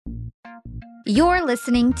You're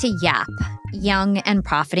listening to Yap, Young and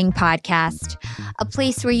Profiting Podcast, a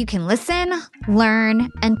place where you can listen, learn,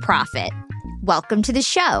 and profit. Welcome to the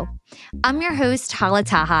show. I'm your host, Hala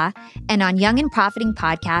Taha, and on Young and Profiting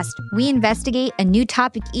Podcast, we investigate a new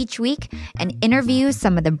topic each week and interview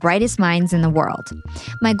some of the brightest minds in the world.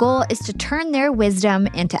 My goal is to turn their wisdom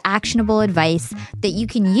into actionable advice that you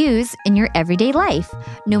can use in your everyday life,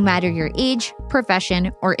 no matter your age,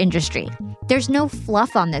 profession, or industry. There's no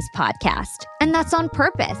fluff on this podcast, and that's on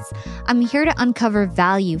purpose. I'm here to uncover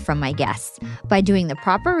value from my guests by doing the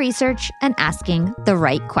proper research and asking the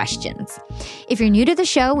right questions. If you're new to the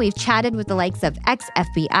show, we've chatted with the likes of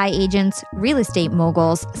ex-FBI agents, real estate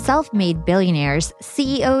moguls, self-made billionaires,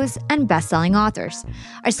 CEOs, and best-selling authors.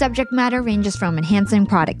 Our subject matter ranges from enhancing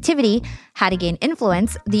productivity, how to gain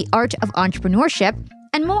influence, the art of entrepreneurship,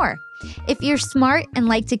 and more. If you're smart and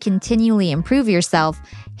like to continually improve yourself,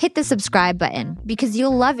 hit the subscribe button because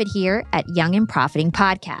you'll love it here at Young and Profiting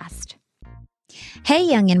Podcast. Hey,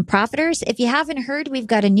 Young and Profiters. If you haven't heard, we've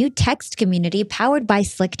got a new text community powered by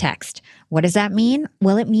Slick Text. What does that mean?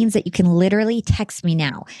 Well, it means that you can literally text me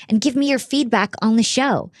now and give me your feedback on the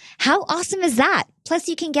show. How awesome is that? Plus,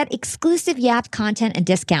 you can get exclusive Yap content and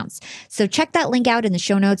discounts. So check that link out in the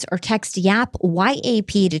show notes or text YAP,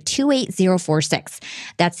 Y-A-P, to 28046.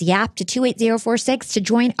 That's YAP to 28046 to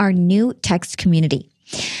join our new text community.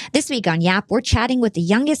 This week on Yap, we're chatting with the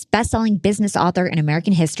youngest best-selling business author in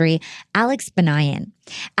American history, Alex Banayan.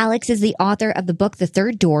 Alex is the author of the book The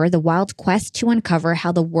Third Door, The Wild Quest to Uncover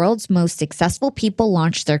How the World's Most Successful People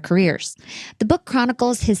Launched Their Careers. The book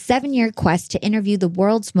chronicles his 7-year quest to interview the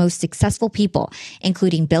world's most successful people,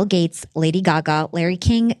 including Bill Gates, Lady Gaga, Larry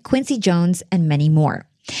King, Quincy Jones, and many more.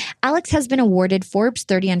 Alex has been awarded Forbes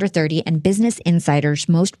 30 Under 30 and Business Insider's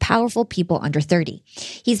Most Powerful People Under 30.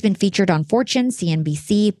 He's been featured on Fortune,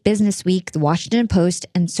 CNBC, Business Week, The Washington Post,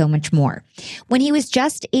 and so much more. When he was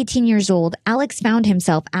just 18 years old, Alex found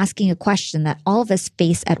himself asking a question that all of us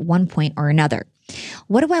face at one point or another.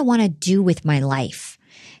 What do I want to do with my life?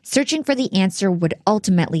 Searching for the answer would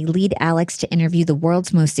ultimately lead Alex to interview the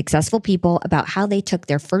world's most successful people about how they took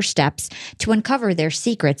their first steps to uncover their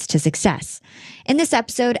secrets to success. In this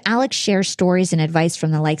episode, Alex shares stories and advice from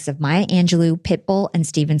the likes of Maya Angelou, Pitbull, and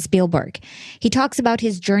Steven Spielberg. He talks about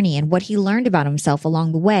his journey and what he learned about himself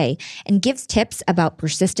along the way, and gives tips about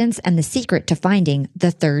persistence and the secret to finding the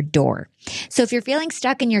third door. So if you're feeling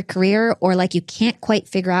stuck in your career or like you can't quite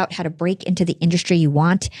figure out how to break into the industry you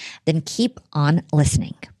want, then keep on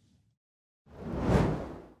listening.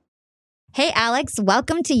 Hey, Alex,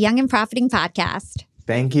 welcome to Young and Profiting Podcast.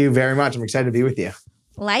 Thank you very much. I'm excited to be with you.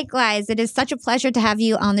 Likewise, it is such a pleasure to have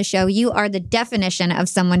you on the show. You are the definition of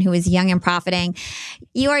someone who is young and profiting.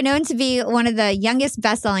 You are known to be one of the youngest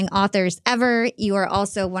best-selling authors ever. You are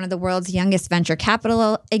also one of the world's youngest venture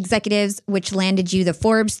capital executives, which landed you the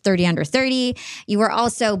Forbes 30 Under 30. You are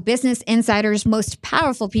also Business Insider's Most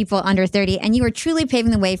Powerful People Under 30, and you are truly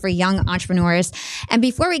paving the way for young entrepreneurs. And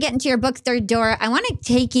before we get into your book, Third Door, I want to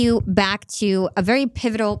take you back to a very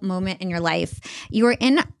pivotal moment in your life. You were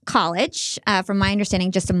in college, from my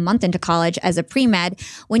understanding, just a month into college as a pre-med,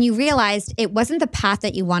 when you realized it wasn't the path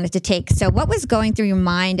that you wanted to take. So what was going through your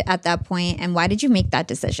mind at that point, and why did you make that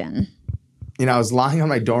decision? I was lying on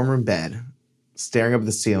my dorm room bed, staring up at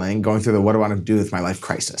the ceiling, going through the what do I want to do with my life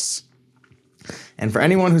crisis. And for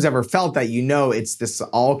anyone who's ever felt that, it's this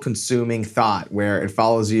all-consuming thought where it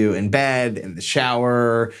follows you in bed, in the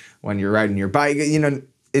shower, when you're riding your bike,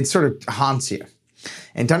 it sort of haunts you.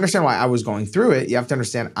 And to understand why I was going through it, you have to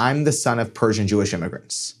understand I'm the son of Persian Jewish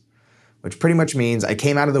immigrants, which pretty much means I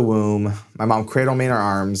came out of the womb, my mom cradled me in her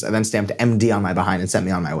arms, and then stamped MD on my behind and sent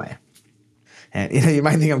me on my way. And you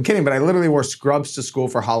might think I'm kidding, but I literally wore scrubs to school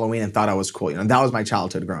for Halloween and thought I was cool. That was my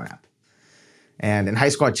childhood growing up. And in high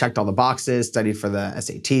school, I checked all the boxes, studied for the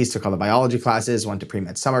SATs, took all the biology classes, went to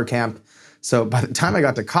pre-med summer camp. So by the time I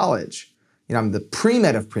got to college, I'm the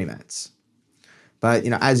pre-med of pre-meds. But,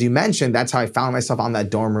 as you mentioned, that's how I found myself on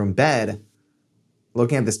that dorm room bed,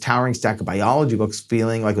 looking at this towering stack of biology books,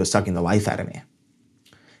 feeling like it was sucking the life out of me.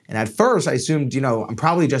 And at first, I assumed, I'm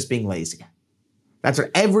probably just being lazy. That's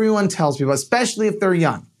what everyone tells people, especially if they're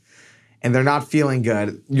young and they're not feeling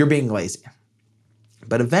good, you're being lazy.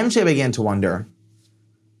 But eventually I began to wonder,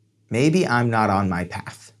 maybe I'm not on my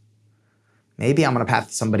path. Maybe I'm on a path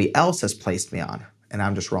that somebody else has placed me on, and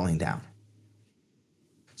I'm just rolling down.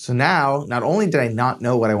 So now, not only did I not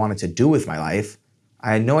know what I wanted to do with my life,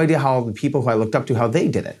 I had no idea how the people who I looked up to, how they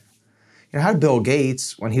did it. How did Bill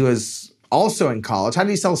Gates, when he was also in college, how did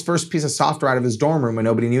he sell his first piece of software out of his dorm room when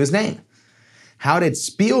nobody knew his name? How did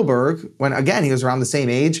Spielberg, when again he was around the same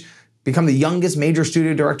age, become the youngest major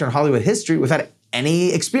studio director in Hollywood history without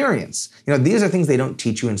any experience. These are things they don't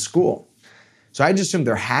teach you in school. So I just assumed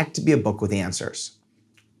there had to be a book with the answers.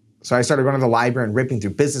 So I started going to the library and ripping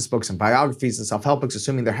through business books and biographies and self-help books,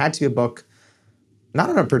 assuming there had to be a book, not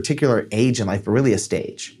at a particular age in life, but really a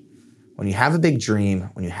stage. When you have a big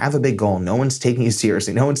dream, when you have a big goal, no one's taking you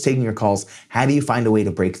seriously, no one's taking your calls, how do you find a way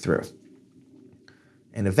to break through?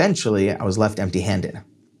 And eventually, I was left empty-handed.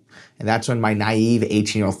 And that's when my naive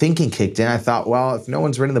 18-year-old thinking kicked in. I thought, well, if no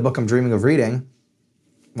one's written the book I'm dreaming of reading,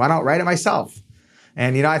 why not write it myself?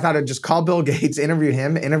 And, I thought I'd just call Bill Gates, interview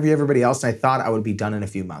him, interview everybody else, and I thought I would be done in a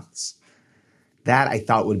few months. That, I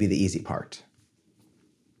thought, would be the easy part.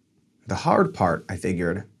 The hard part, I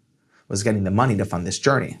figured, was getting the money to fund this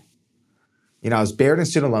journey. I was buried in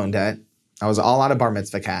student loan debt. I was all out of bar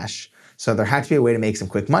mitzvah cash. So there had to be a way to make some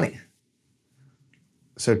quick money.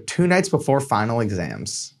 So 2 nights before final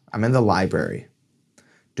exams, I'm in the library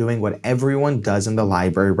doing what everyone does in the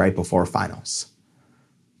library right before finals.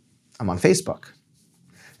 I'm on Facebook.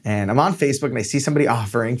 And I'm on Facebook and I see somebody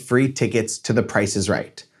offering free tickets to The Price is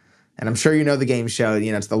Right. And I'm sure you know the game show.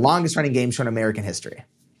 It's the longest running game show in American history.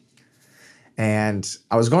 And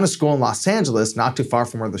I was going to school in Los Angeles, not too far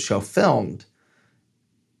from where the show filmed.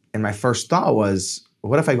 And my first thought was,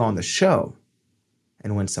 what if I go on the show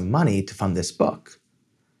and win some money to fund this book?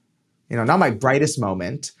 Not my brightest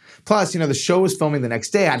moment. Plus, the show was filming the next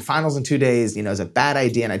day. I had finals in 2 days. It was a bad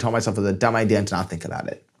idea. And I told myself it was a dumb idea and to not think about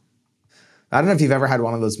it. I don't know if you've ever had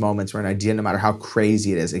one of those moments where an idea, no matter how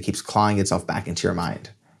crazy it is, it keeps clawing itself back into your mind.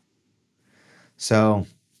 So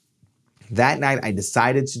that night, I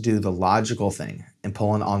decided to do the logical thing and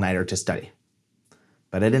pull an all-nighter to study.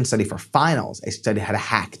 But I didn't study for finals. I studied how to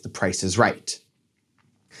hack The Price is Right.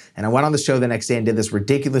 And I went on the show the next day and did this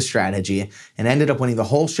ridiculous strategy and ended up winning the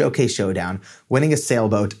whole showcase showdown, winning a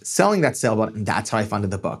sailboat, selling that sailboat, and that's how I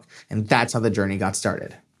funded the book. And that's how the journey got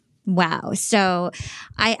started. Wow. So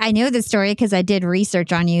I know this story because I did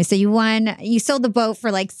research on you. So you sold the boat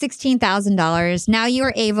for like $16,000. Now you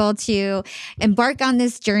were able to embark on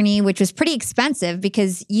this journey, which was pretty expensive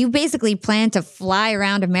because you basically planned to fly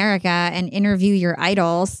around America and interview your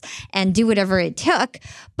idols and do whatever it took.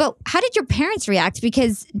 But how did your parents react?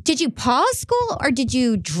 Because did you pause school or did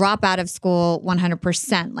you drop out of school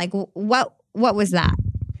 100%? Like what was that?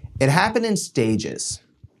 It happened in stages.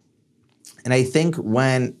 And I think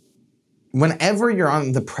whenever you're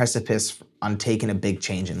on the precipice on taking a big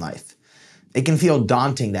change in life, it can feel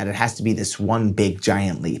daunting that it has to be this one big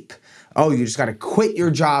giant leap. Oh, you just got to quit your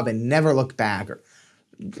job and never look back.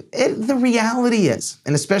 The reality is,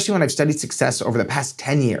 and especially when I've studied success over the past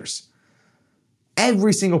 10 years,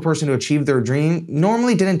 every single person who achieved their dream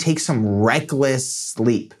normally didn't take some reckless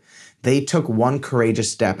leap. They took one courageous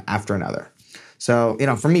step after another. So,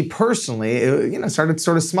 for me personally, it started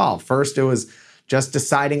sort of small. First, it was just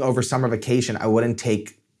deciding over summer vacation I wouldn't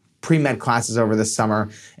take pre-med classes over this summer.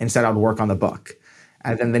 Instead, I'd work on the book.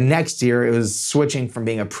 And then the next year, it was switching from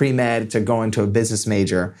being a pre-med to going to a business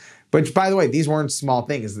major. Which, by the way, these weren't small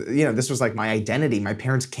things. This was like my identity. My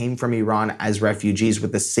parents came from Iran as refugees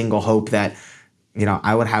with the single hope that,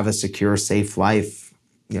 I would have a secure, safe life,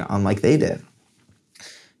 unlike they did.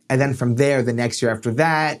 And then from there, the next year after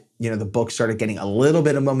that, the book started getting a little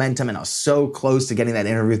bit of momentum and I was so close to getting that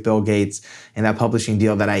interview with Bill Gates and that publishing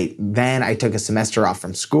deal that I took a semester off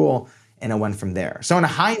from school and I went from there. So in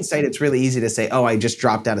hindsight, it's really easy to say, oh, I just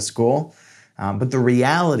dropped out of school. But the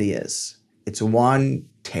reality is it's one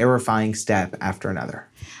terrifying step after another.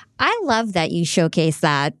 I love that you showcase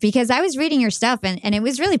that because I was reading your stuff and it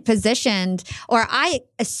was really positioned, or I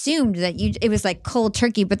assumed that it was like cold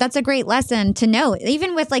turkey, but that's a great lesson to know.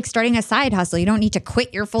 Even with like starting a side hustle, you don't need to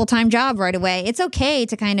quit your full-time job right away. It's okay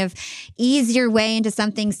to kind of ease your way into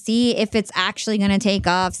something, see if it's actually going to take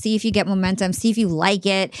off, see if you get momentum, see if you like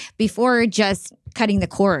it before just cutting the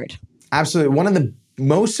cord. Absolutely. One of the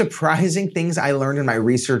most surprising things I learned in my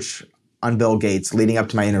research on Bill Gates leading up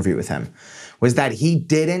to my interview with him was that he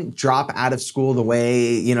didn't drop out of school the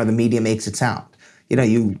way, the media makes it sound.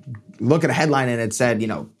 You look at a headline and it said,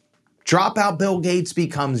 dropout Bill Gates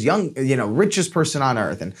becomes richest person on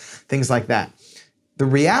earth and things like that. The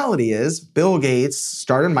reality is Bill Gates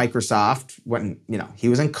started Microsoft when, he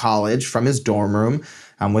was in college from his dorm room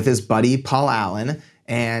with his buddy Paul Allen,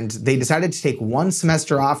 and they decided to take one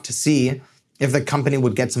semester off to see if the company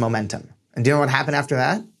would get some momentum. And do you know what happened after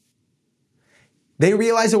that? They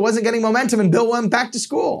realized it wasn't getting momentum and Bill went back to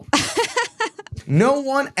school. No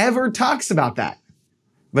one ever talks about that.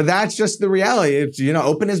 But that's just the reality. It's,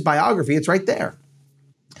 open his biography, it's right there.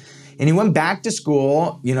 And he went back to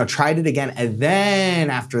school, tried it again. And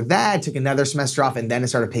then after that, took another semester off and then it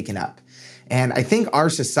started picking up. And I think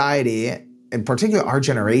our society in particular our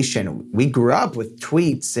generation, we grew up with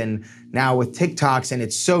tweets and now with TikToks, and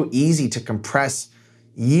it's so easy to compress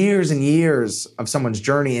years and years of someone's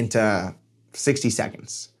journey into 60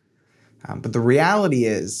 seconds. But the reality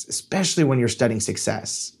is, especially when you're studying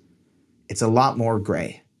success, it's a lot more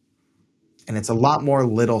gray. And it's a lot more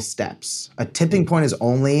little steps. A tipping point is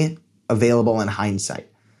only available in hindsight.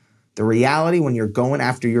 The reality when you're going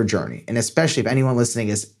after your journey, and especially if anyone listening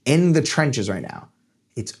is in the trenches right now,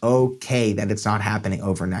 it's okay that it's not happening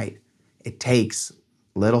overnight. It takes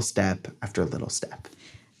little step after little step.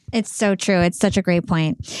 It's so true. It's such a great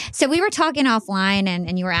point. So we were talking offline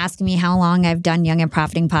and you were asking me how long I've done Young and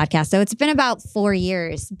Profiting podcast. So it's been about 4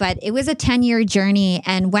 years, but it was a 10-year journey.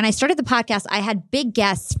 And when I started the podcast, I had big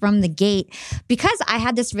guests from the gate because I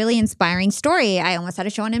had this really inspiring story. I almost had a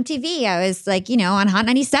show on MTV. I was like, on Hot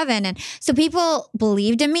 97. And so people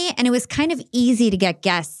believed in me, and it was kind of easy to get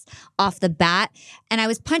guests off the bat. And I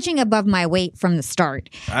was punching above my weight from the start.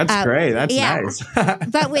 That's great. That's nice.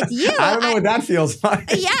 But with you, I don't know what that feels like.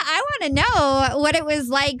 Yeah, I want to know what it was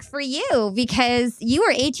like for you, because you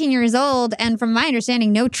were 18 years old and from my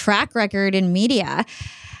understanding, no track record in media.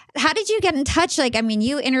 How did you get in touch?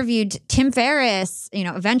 You interviewed Tim Ferriss,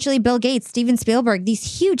 eventually Bill Gates, Steven Spielberg,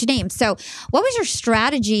 these huge names. So what was your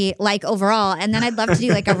strategy like overall? And then I'd love to do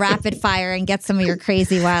like a rapid fire and get some of your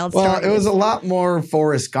crazy wild stories. Well, it was a lot more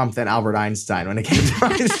Forrest Gump than Albert Einstein when it came to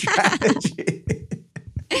my strategy.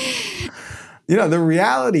 The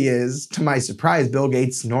reality is, to my surprise, Bill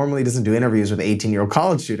Gates normally doesn't do interviews with 18-year-old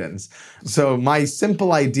college students. So my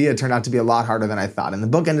simple idea turned out to be a lot harder than I thought. And the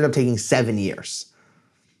book ended up taking 7 years.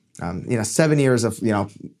 7 years of,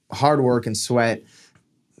 hard work and sweat.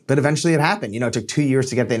 But eventually it happened. It took 2 years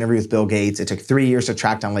to get the interview with Bill Gates. It took 3 years to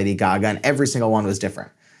track down Lady Gaga, and every single one was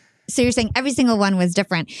different. So you're saying every single one was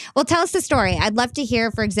different. Well, tell us the story. I'd love to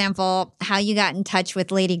hear, for example, how you got in touch with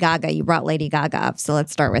Lady Gaga. You brought Lady Gaga up. So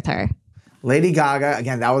let's start with her. Lady Gaga,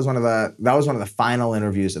 again, that was one of the final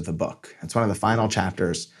interviews of the book. It's one of the final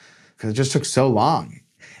chapters because it just took so long.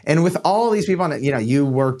 And with all these people on it, you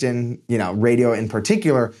worked in, radio in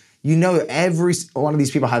particular, every one of these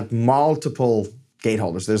people have multiple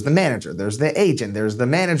gateholders. There's the manager, there's the agent, there's the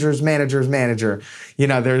manager's manager's manager,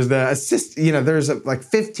 there's the assist, there's like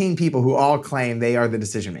 15 people who all claim they are the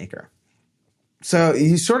decision maker. So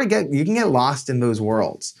you can get lost in those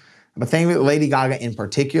worlds. But thing with Lady Gaga in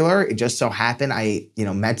particular, it just so happened I,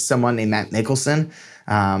 met someone named Matt Nicholson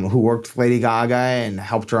who worked with Lady Gaga and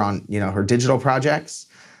helped her on, her digital projects.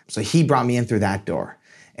 So he brought me in through that door.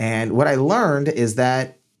 And what I learned is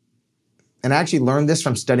that, and I actually learned this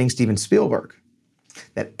from studying Steven Spielberg,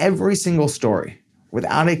 that every single story,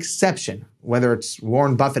 without exception, whether it's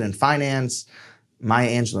Warren Buffett in finance, Maya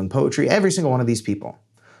Angelou in poetry, every single one of these people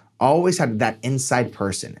always had that inside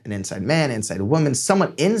person, an inside man, inside woman,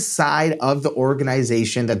 someone inside of the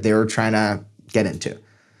organization that they were trying to get into,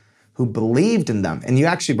 who believed in them. And you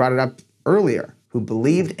actually brought it up earlier, who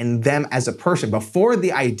believed in them as a person before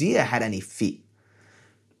the idea had any feet,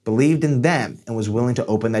 believed in them and was willing to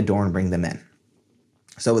open that door and bring them in.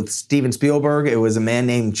 So with Steven Spielberg, it was a man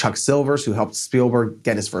named Chuck Silvers who helped Spielberg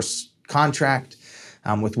get his first contract.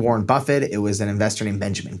 With Warren Buffett, it was an investor named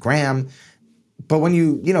Benjamin Graham. But when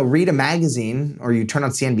you read a magazine or you turn on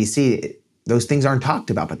CNBC, those things aren't talked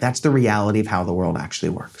about, but that's the reality of how the world actually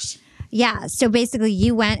works. Yeah. So basically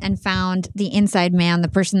you went and found the inside man, the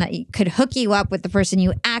person that could hook you up with the person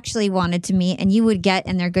you actually wanted to meet and you would get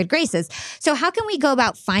in their good graces. So how can we go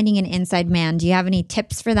about finding an inside man? Do you have any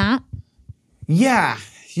tips for that? Yeah.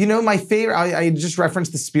 My favorite, I just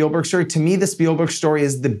referenced the Spielberg story. To me, the Spielberg story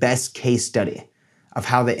is the best case study of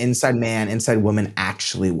how the inside man, inside woman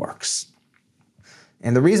actually works.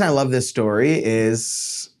 And the reason I love this story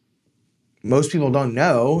is most people don't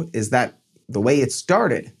know is that the way it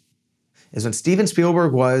started is when Steven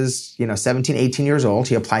Spielberg was, 17, 18 years old,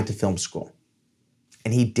 he applied to film school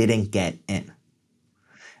and he didn't get in.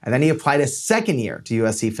 And then he applied a second year to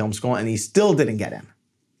USC Film School and he still didn't get in.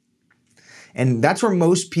 And that's where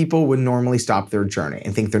most people would normally stop their journey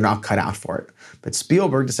and think they're not cut out for it. But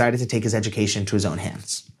Spielberg decided to take his education into his own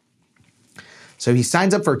hands. So he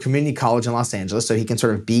signs up for a community college in Los Angeles so he can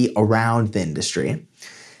sort of be around the industry.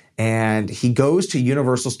 And he goes to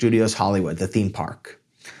Universal Studios Hollywood, the theme park.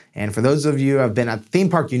 And for those of you who have been at the theme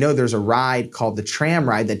park, there's a ride called the tram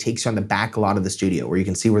ride that takes you on the back lot of the studio where you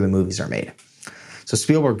can see where the movies are made. So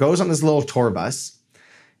Spielberg goes on this little tour bus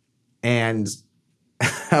and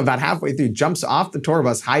about halfway through jumps off the tour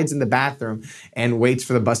bus, hides in the bathroom, and waits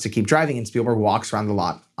for the bus to keep driving. And Spielberg walks around the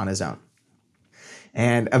lot on his own.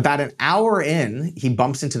 And about an hour in, he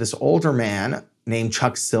bumps into this older man named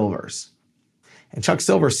Chuck Silvers. And Chuck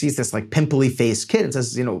Silver sees this like pimply faced kid and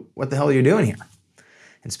says, what the hell are you doing here?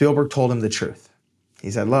 And Spielberg told him the truth.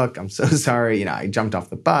 He said, look, I'm so sorry. I jumped off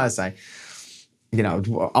the bus. I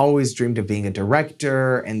always dreamed of being a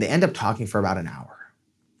director. And they end up talking for about an hour.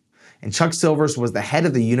 And Chuck Silvers was the head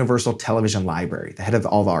of the Universal Television Library, the head of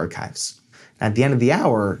all the archives. And at the end of the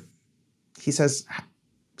hour, he says,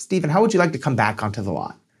 Steven, how would you like to come back onto the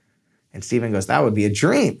lot? And Steven goes, that would be a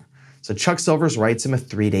dream. So Chuck Silvers writes him a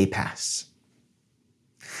 3-day pass.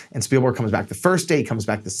 And Spielberg comes back the first day, he comes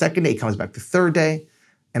back the second day, he comes back the third day.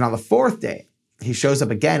 And on the fourth day, he shows up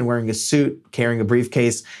again wearing a suit, carrying a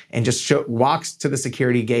briefcase, and just walks to the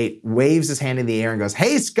security gate, waves his hand in the air and goes,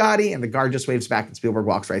 hey, Scotty. And the guard just waves back and Spielberg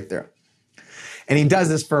walks right through. And he does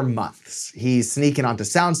this for months. He's sneaking onto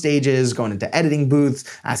sound stages, going into editing booths,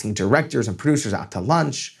 asking directors and producers out to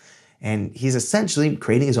lunch. And he's essentially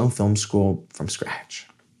creating his own film school from scratch.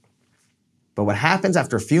 But what happens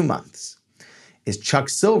after a few months is Chuck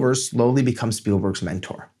Silvers slowly becomes Spielberg's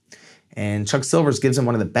mentor. And Chuck Silvers gives him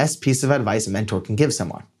one of the best pieces of advice a mentor can give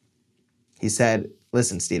someone. He said,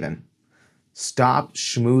 listen, Steven, stop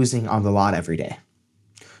schmoozing on the lot every day.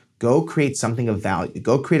 Go create something of value.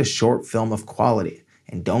 Go create a short film of quality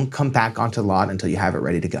and don't come back onto the lot until you have it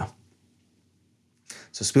ready to go.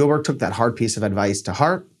 So Spielberg took that hard piece of advice to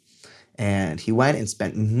heart and he went and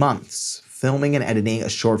spent months filming and editing a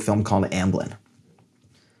short film called Amblin.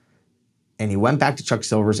 And he went back to Chuck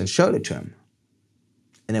Silvers and showed it to him.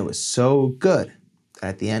 And it was so good that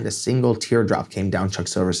at the end, a single teardrop came down Chuck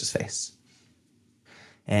Silvers' face.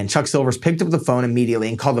 And Chuck Silvers picked up the phone immediately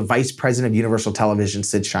and called the vice president of Universal Television,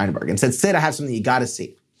 Sid Sheinberg, and said, Sid, I have something you got to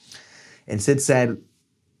see. And Sid said,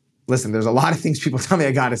 listen, there's a lot of things people tell me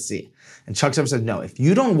I got to see. And Chuck Silvers said, no, if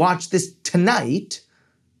you don't watch this tonight,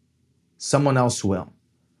 someone else will.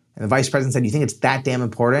 And the vice president said, you think it's that damn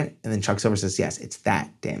important? And then Chuck Silvers says, yes, it's that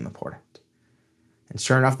damn important. And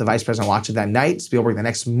sure enough, the vice president watched it that night. Spielberg the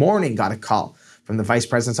next morning got a call from the vice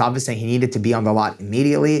president's office saying he needed to be on the lot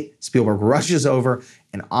immediately. Spielberg rushes over,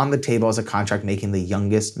 and on the table is a contract making the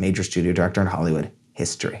youngest major studio director in Hollywood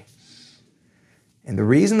history. And the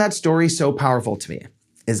reason that story is so powerful to me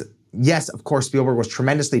is, yes, of course, Spielberg was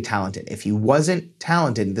tremendously talented. If he wasn't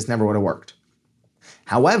talented, this never would have worked.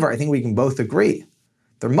 However, I think we can both agree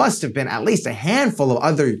there must have been at least a handful of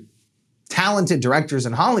other talented directors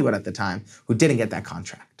in Hollywood at the time who didn't get that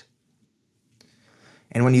contract.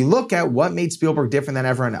 And when you look at what made Spielberg different than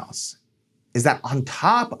everyone else, is that on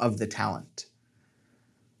top of the talent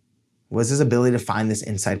was his ability to find this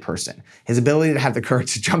inside person, his ability to have the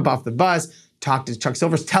courage to jump off the bus, talk to Chuck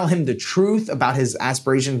Silvers, tell him the truth about his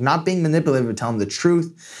aspirations, not being manipulative, but tell him the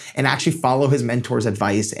truth, and actually follow his mentor's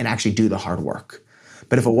advice and actually do the hard work.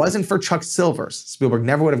 But if it wasn't for Chuck Silvers, Spielberg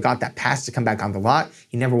never would have got that pass to come back on the lot.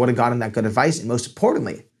 He never would have gotten that good advice. And most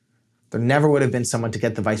importantly, there never would have been someone to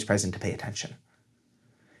get the vice president to pay attention.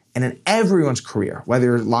 And in everyone's career, whether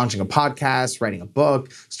you're launching a podcast, writing a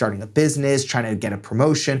book, starting a business, trying to get a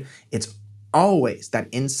promotion, it's always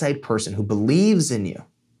that inside person who believes in you,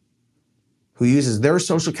 who uses their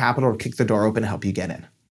social capital to kick the door open to help you get in.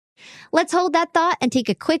 Let's hold that thought and take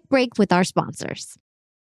a quick break with our sponsors.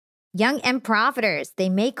 Young and Profiters, they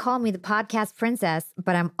may call me the podcast princess,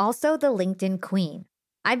 but I'm also the LinkedIn queen.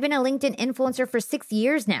 I've been a LinkedIn influencer for 6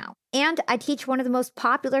 years now, and I teach one of the most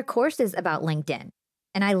popular courses about LinkedIn.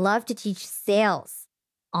 And I love to teach sales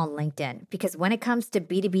on LinkedIn because when it comes to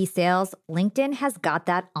B2B sales, LinkedIn has got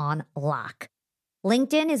that on lock.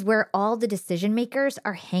 LinkedIn is where all the decision makers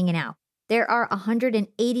are hanging out. There are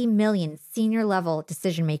 180 million senior level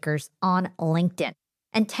decision makers on LinkedIn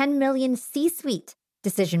and 10 million C-suite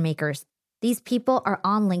decision makers. These people are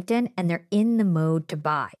on LinkedIn and they're in the mode to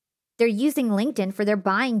buy. They're using LinkedIn for their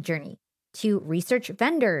buying journey, to research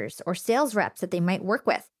vendors or sales reps that they might work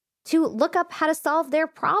with, to look up how to solve their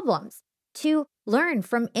problems, to learn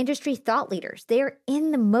from industry thought leaders. They are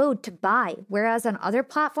in the mode to buy, whereas on other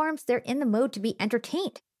platforms, they're in the mode to be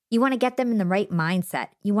entertained. You want to get them in the right mindset.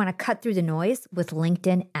 You want to cut through the noise with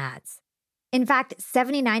LinkedIn ads. In fact,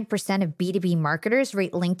 79% of B2B marketers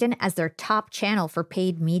rate LinkedIn as their top channel for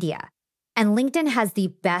paid media. And LinkedIn has the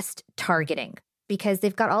best targeting because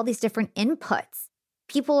they've got all these different inputs.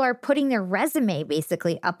 People are putting their resume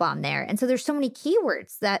basically up on there. And so there's so many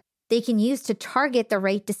keywords that they can use to target the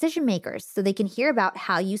right decision makers so they can hear about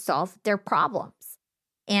how you solve their problems.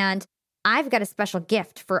 And I've got a special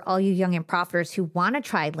gift for all you young and profiters who want to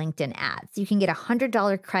try LinkedIn ads. You can get a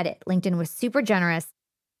 $100 credit. LinkedIn was super generous.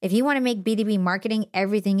 If you want to make B2B marketing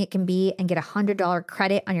everything it can be and get a $100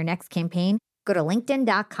 credit on your next campaign, go to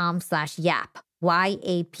linkedin.com/yap,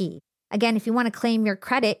 Y-A-P. Again, if you want to claim your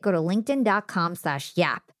credit, go to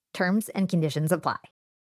linkedin.com/yap. Terms and conditions apply.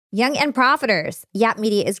 Young and Profiters. Yap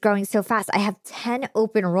Media is growing so fast. I have 10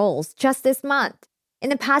 open roles just this month. In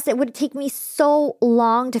the past, it would take me so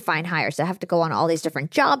long to find hires. I have to go on all these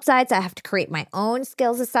different job sites. I have to create my own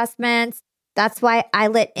skills assessments. That's why I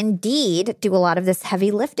let Indeed do a lot of this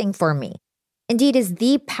heavy lifting for me. Indeed is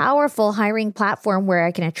the powerful hiring platform where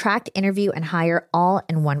I can attract, interview, and hire all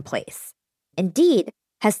in one place. Indeed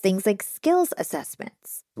has things like skills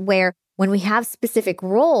assessments, where when we have specific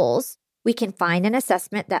roles, we can find an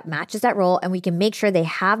assessment that matches that role and we can make sure they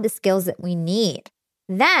have the skills that we need.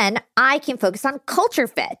 Then I can focus on culture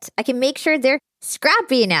fit. I can make sure they're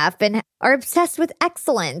scrappy enough and are obsessed with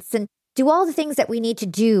excellence and do all the things that we need to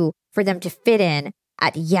do for them to fit in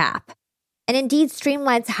at Yap. And Indeed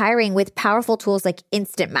streamlines hiring with powerful tools like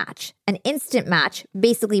Instant Match. An Instant Match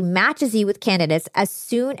basically matches you with candidates as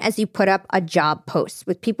soon as you put up a job post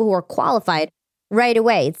with people who are qualified right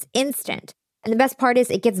away. It's instant. And the best part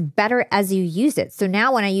is it gets better as you use it. So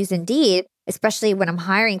now when I use Indeed, especially when I'm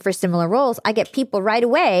hiring for similar roles, I get people right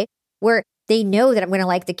away where they know that I'm going to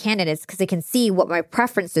like the candidates because they can see what my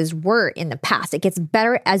preferences were in the past. It gets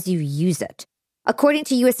better as you use it. According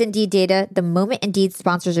to US Indeed data, the moment Indeed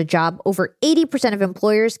sponsors a job, over 80% of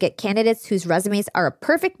employers get candidates whose resumes are a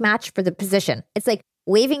perfect match for the position. It's like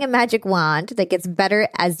waving a magic wand that gets better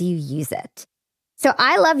as you use it. So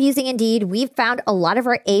I love using Indeed. We've found a lot of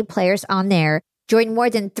our A players on there. Join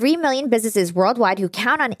more than 3 million businesses worldwide who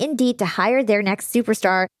count on Indeed to hire their next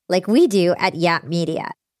superstar like we do at Yap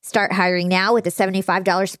Media. Start hiring now with a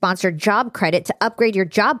 $75 sponsored job credit to upgrade your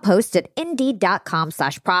job post at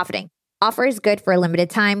Indeed.com/profiting. Offer is good for a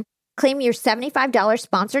limited time. Claim your $75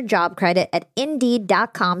 sponsored job credit at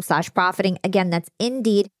Indeed.com/profiting. Again, that's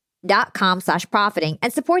Indeed.com/profiting.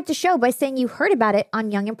 And support the show by saying you heard about it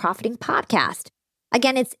on Young and Profiting Podcast.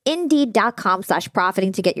 Again, it's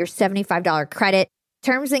Indeed.com/profiting to get your $75 credit.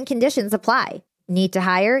 Terms and conditions apply. Need to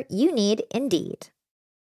hire? You need Indeed.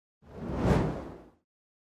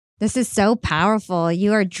 This is so powerful.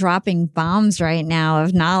 You are dropping bombs right now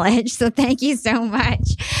of knowledge. So thank you so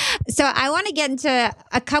much. So I want to get into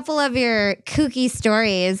a couple of your kooky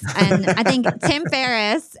stories. And I think Tim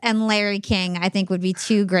Ferriss and Larry King, I think, would be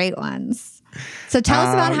two great ones. So tell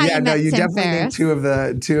us about how you met you Tim definitely Ferriss.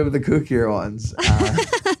 Need two of the kookier ones.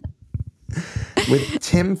 With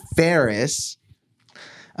Tim Ferriss,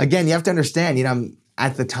 again, you have to understand, I'm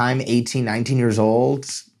at the time 18, 19 years old.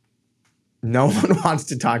 No one wants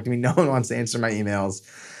to talk to me. No one wants to answer my emails.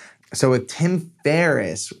 So with Tim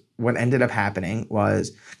Ferriss, what ended up happening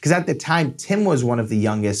was, because at the time, Tim was one of the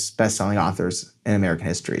youngest best-selling authors in American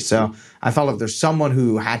history. So I felt if there's someone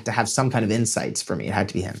who had to have some kind of insights for me, it had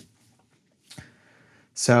to be him.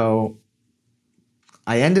 So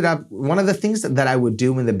I ended up, one of the things that I would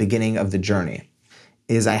do in the beginning of the journey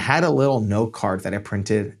is I had a little note card that I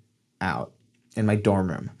printed out in my dorm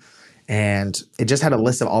room. And it just had a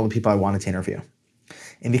list of all the people I wanted to interview.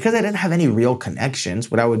 And because I didn't have any real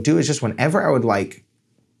connections, what I would do is just whenever I would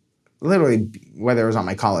literally, whether it was on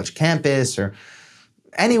my college campus or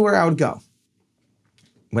anywhere I would go,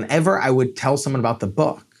 whenever I would tell someone about the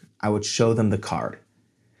book, I would show them the card.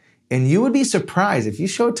 And you would be surprised if you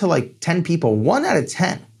show it to 10 people, 1 out of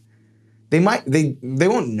 10, they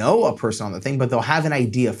won't know a person on the thing, but they'll have an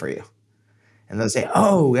idea for you. And they'll say,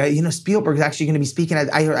 Spielberg's actually going to be speaking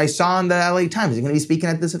at, I saw in the LA Times, he's going to be speaking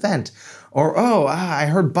at this event. Or, I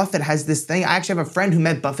heard Buffett has this thing. I actually have a friend who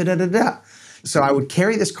met Buffett, So I would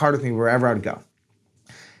carry this card with me wherever I would go.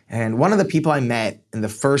 And one of the people I met in the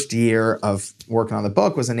first year of working on the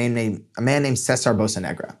book was a man named Cesar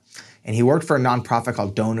Bocanegra. And he worked for a nonprofit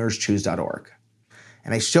called DonorsChoose.org.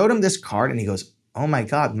 And I showed him this card and he goes, oh my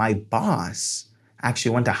God, my boss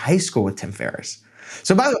actually went to high school with Tim Ferriss.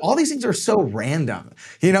 So by the way, all these things are so random.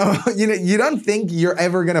 You don't think you're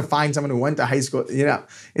ever going to find someone who went to high school.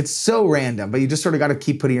 It's so random, but you just sort of got to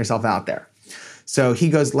keep putting yourself out there. So he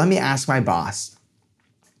goes, let me ask my boss.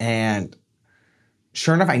 And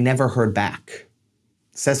sure enough, I never heard back.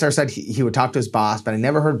 Cesar said he would talk to his boss, but I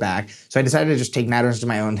never heard back. So I decided to just take matters into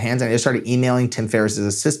my own hands. And I just started emailing Tim Ferriss's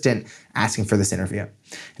assistant asking for this interview.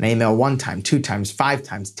 And I emailed 1 time, 2 times, 5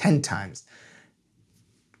 times, 10 times.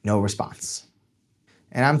 No response.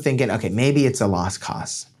 And I'm thinking, okay, maybe it's a lost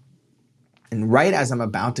cause. And right as I'm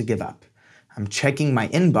about to give up, I'm checking my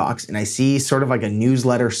inbox and I see sort of like a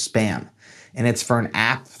newsletter spam. And it's for an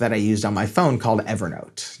app that I used on my phone called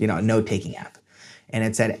Evernote, a note-taking app. And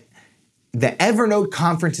it said, the Evernote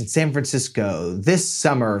conference in San Francisco this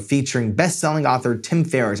summer featuring best-selling author Tim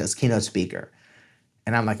Ferriss as keynote speaker.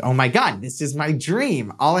 And I'm like, oh my God, this is my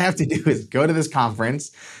dream. All I have to do is go to this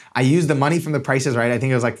conference. I used the money from the Price is Right. I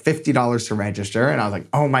think it was like $50 to register. And I was like,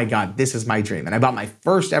 oh my God, this is my dream. And I bought my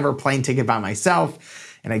first ever plane ticket by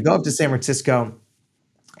myself. And I go up to San Francisco.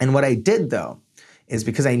 And what I did, though, is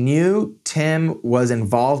because I knew Tim was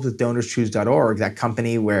involved with DonorsChoose.org, that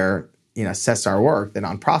company where, assess our work, the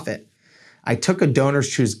nonprofit, I took a Donors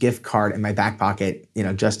Choose gift card in my back pocket,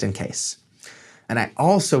 just in case. And I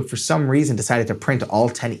also, for some reason, decided to print all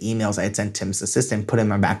 10 emails I had sent Tim's assistant, put in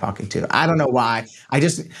my back pocket too. I don't know why.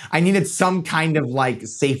 I needed some kind of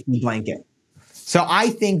safety blanket. So I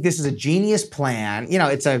think this is a genius plan.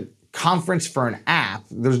 It's a conference for an app.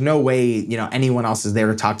 There's no way, anyone else is there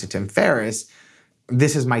to talk to Tim Ferriss.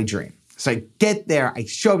 This is my dream. So I get there, I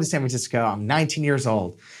show up to San Francisco, I'm 19 years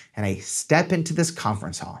old, and I step into this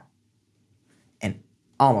conference hall. And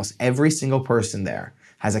almost every single person there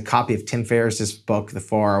has a copy of Tim Ferriss's book, The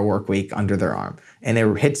 4-Hour Workweek, under their arm. And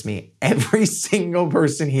it hits me, every single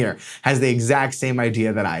person here has the exact same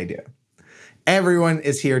idea that I do. Everyone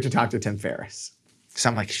is here to talk to Tim Ferriss. So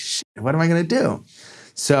I'm like, shit, what am I gonna do?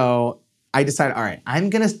 So I decided, all right,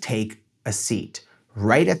 I'm gonna take a seat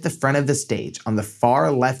right at the front of the stage on the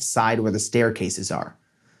far left side where the staircases are.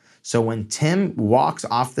 So when Tim walks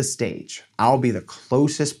off the stage, I'll be the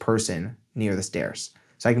closest person near the stairs.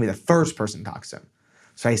 So I can be the first person to talk to him.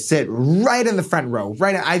 So I sit right in the front row,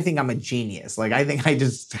 I think I'm a genius. I think I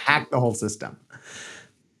just hacked the whole system.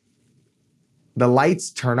 The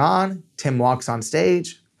lights turn on, Tim walks on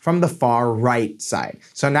stage from the far right side.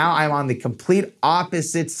 So now I'm on the complete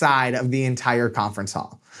opposite side of the entire conference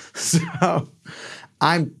hall. So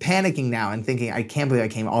I'm panicking now and thinking, I can't believe I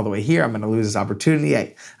came all the way here. I'm gonna lose this opportunity.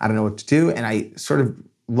 I don't know what to do. And I sort of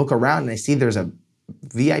look around and I see there's a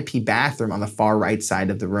VIP bathroom on the far right side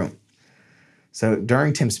of the room. So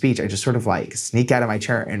during Tim's speech, I just sort of sneak out of my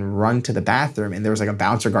chair and run to the bathroom. And there was a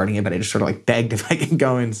bouncer guarding it, but I just sort of begged if I could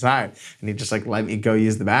go inside. And he just let me go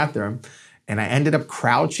use the bathroom. And I ended up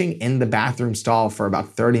crouching in the bathroom stall for about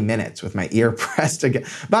 30 minutes with my ear pressed again.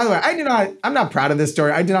 By the way, I'm not proud of this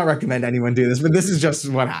story. I do not recommend anyone do this, but this is just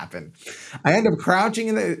what happened. I ended up crouching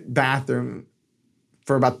in the bathroom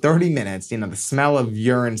for about 30 minutes, the smell of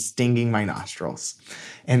urine stinging my nostrils.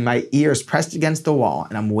 And my ears pressed against the wall,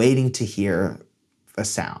 and I'm waiting to hear the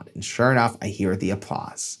sound. And sure enough, I hear the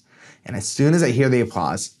applause. And as soon as I hear the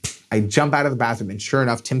applause, I jump out of the bathroom, and sure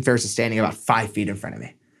enough, Tim Ferriss is standing about 5 feet in front of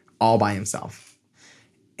me, all by himself.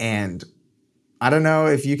 And I don't know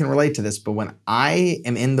if you can relate to this, but when I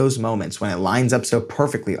am in those moments, when it lines up so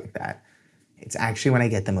perfectly like that, it's actually when I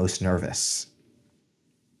get the most nervous.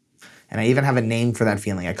 And I even have a name for that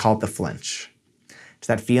feeling. I call it the flinch. It's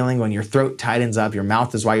that feeling when your throat tightens up, your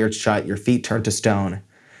mouth is wired shut, your feet turn to stone.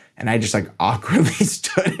 And I just awkwardly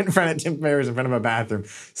stood in front of Tim Ferriss in front of a bathroom,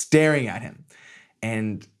 staring at him.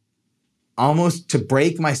 And almost to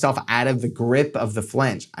break myself out of the grip of the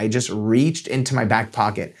flinch, I just reached into my back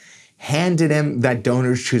pocket, handed him that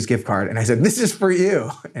Donors Choose gift card, and I said, "This is for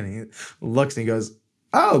you." And he looks and he goes,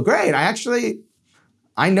 "Oh, great.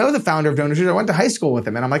 I know the founder of Donors Choose. I went to high school with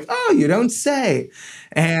him." And I'm like, "Oh, you don't say."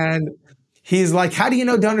 And he's like, "How do you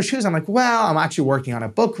know Donors Choose?" I'm like, "Well, I'm actually working on a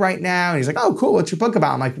book right now." And he's like, "Oh, cool. What's your book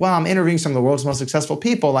about?" I'm like, "Well, I'm interviewing some of the world's most successful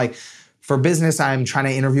people. For business, I'm trying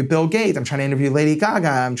to interview Bill Gates. I'm trying to interview Lady Gaga.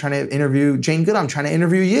 I'm trying to interview Jane Goodall. I'm trying to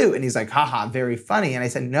interview you." And he's like, "Haha, very funny." And I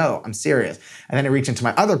said, "No, I'm serious." And then I reached into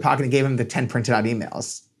my other pocket and gave him the 10 printed out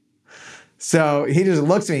emails. So he just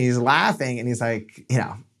looks at me, he's laughing, and he's like,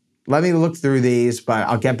 "Let me look through these, but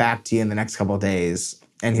I'll get back to you in the next couple of days."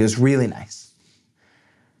 And he was really nice.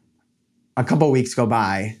 A couple of weeks go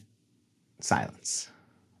by, silence.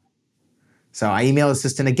 So I email the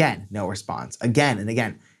assistant again, no response. Again and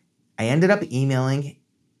again. I ended up emailing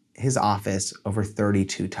his office over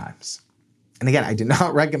 32 times. And again, I do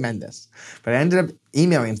not recommend this, but I ended up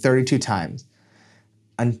emailing him 32 times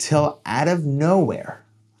until out of nowhere,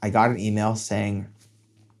 I got an email saying,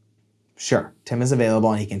 "Sure, Tim is available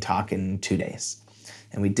and he can talk in 2 days."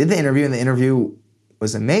 And we did the interview, and the interview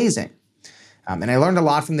was amazing. And I learned a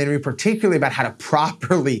lot from the interview, particularly about how to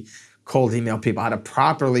properly cold email people, how to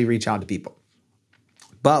properly reach out to people.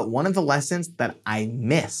 But one of the lessons that I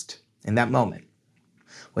missed in that moment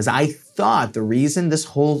was I thought the reason this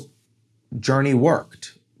whole journey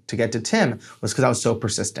worked to get to Tim was because I was so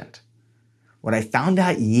persistent. What I found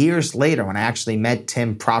out years later when I actually met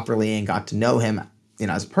Tim properly and got to know him,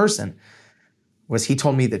 as a person, was he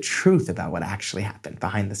told me the truth about what actually happened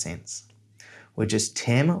behind the scenes, which is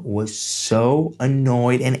Tim was so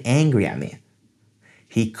annoyed and angry at me.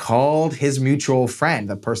 He called his mutual friend,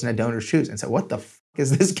 the person at Donors Choose, and said, "What the f***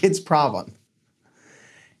 is this kid's problem?"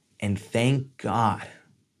 And thank God,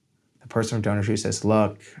 the person from Donors Choose says,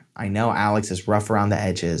 "Look, I know Alex is rough around the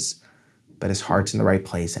edges, but his heart's in the right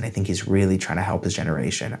place, and I think he's really trying to help his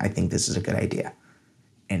generation. I think this is a good idea."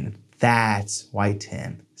 And that's why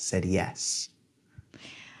Tim said yes.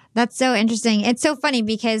 That's so interesting. It's so funny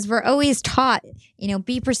because we're always taught,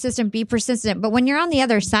 be persistent, be persistent. But when you're on the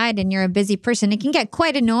other side and you're a busy person, it can get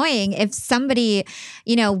quite annoying if somebody,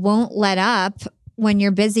 won't let up when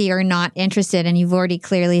you're busy or not interested and you've already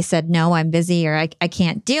clearly said, no, I'm busy or I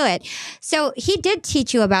can't do it. So he did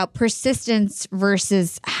teach you about persistence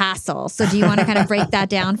versus hassle. So do you want to kind of break that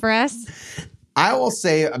down for us? I will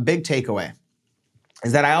say a big takeaway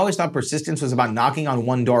is that I always thought persistence was about knocking on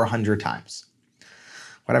one door 100 times.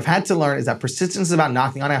 What I've had to learn is that persistence is about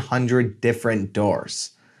knocking on 100 different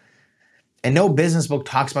doors. And no business book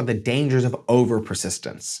talks about the dangers of over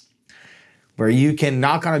persistence, where you can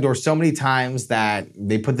knock on a door so many times that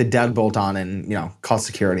they put the deadbolt on and, call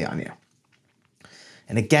security on you.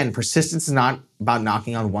 And again, persistence is not about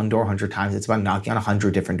knocking on one door 100 times. It's about knocking on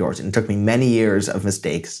 100 different doors. And it took me many years of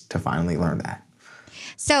mistakes to finally learn that.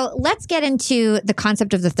 So let's get into the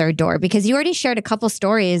concept of the third door, because you already shared a couple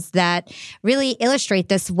stories that really illustrate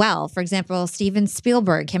this well. For example, Steven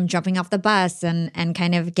Spielberg, him jumping off the bus and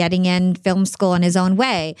kind of getting in film school in his own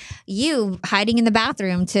way. You hiding in the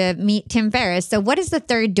bathroom to meet Tim Ferriss. So what is the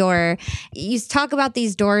third door? You talk about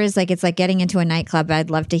these doors like it's like getting into a nightclub.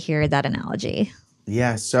 I'd love to hear that analogy.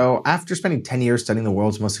 Yeah, so after spending 10 years studying the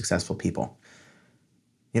world's most successful people,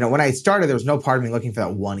 when I started, there was no part of me looking for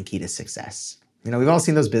that one key to success. We've all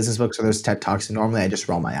seen those business books or those TED Talks, and normally I just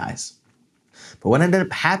roll my eyes. But what ended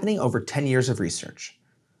up happening over 10 years of research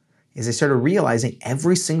is I started realizing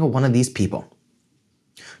every single one of these people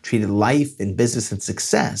treated life and business and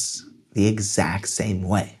success the exact same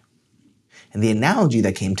way. And the analogy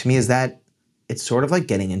that came to me is that it's sort of like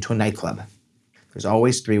getting into a nightclub. There's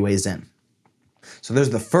always 3 ways in. So there's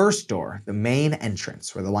the first door, the main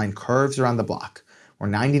entrance, where the line curves around the block, where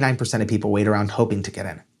 99% of people wait around hoping to get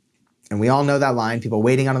in. And we all know that line, people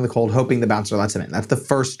waiting out in the cold, hoping the bouncer lets them in. That's the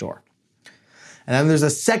first door. And then there's a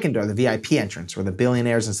second door, the VIP entrance, where the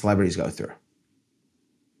billionaires and celebrities go through.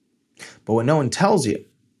 But what no one tells you,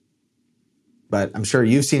 but I'm sure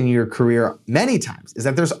you've seen in your career many times, is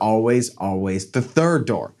that there's always the third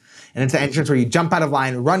door. And it's the entrance where you jump out of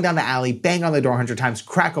line, run down the alley, bang on the door 100 times,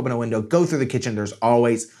 crack open a window, go through the kitchen. There's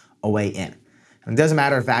always a way in. And it doesn't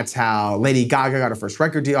matter if that's how Lady Gaga got her first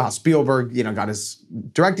record deal, how Spielberg, got his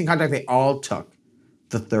directing contract. They all took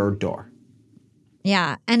the third door.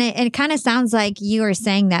 Yeah. And it kind of sounds like you are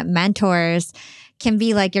saying that mentors can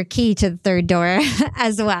be like your key to the third door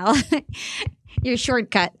as well. Your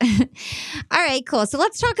shortcut. All right, cool. So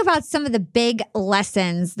let's talk about some of the big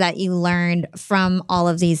lessons that you learned from all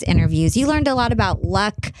of these interviews. You learned a lot about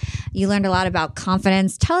luck. You learned a lot about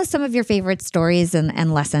confidence. Tell us some of your favorite stories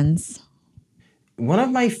and lessons. One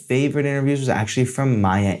of my favorite interviews was actually from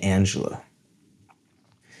Maya Angelou.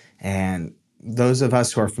 And those of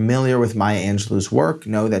us who are familiar with Maya Angelou's work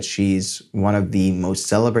know that she's one of the most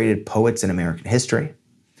celebrated poets in American history.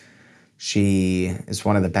 She is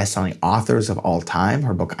one of the best-selling authors of all time.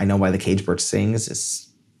 Her book, I Know Why the Caged Bird Sings,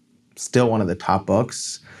 is still one of the top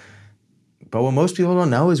books. But what most people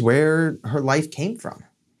don't know is where her life came from.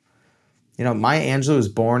 Maya Angelou was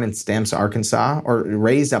born in Stamps, Arkansas, or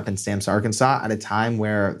raised up in Stamps, Arkansas, at a time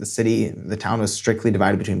where the town was strictly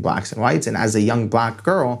divided between blacks and whites. And as a young black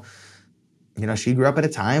girl, she grew up at a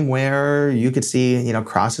time where you could see,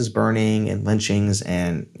 crosses burning and lynchings.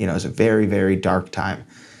 And, it was a very, very dark time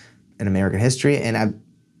in American history. And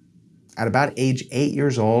at about age 8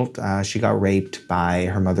 years old, she got raped by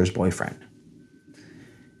her mother's boyfriend.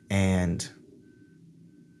 And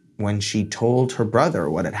when she told her brother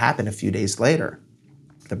what had happened a few days later,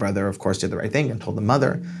 the brother, of course, did the right thing and told the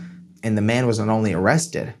mother. And the man was not only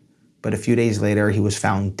arrested, but a few days later, he was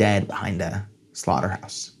found dead behind a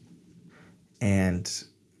slaughterhouse. And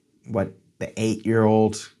what the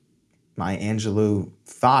 8-year-old Maya Angelou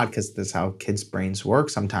thought, because this is how kids' brains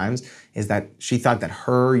work sometimes, is that she thought that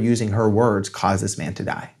her using her words caused this man to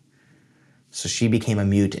die. So she became a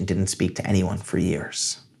mute and didn't speak to anyone for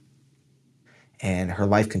years. And her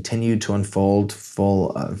life continued to unfold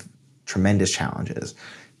full of tremendous challenges.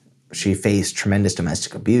 She faced tremendous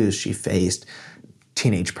domestic abuse. She faced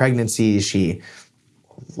teenage pregnancies.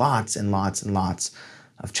 Lots and lots and lots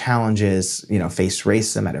of challenges, faced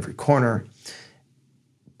racism at every corner.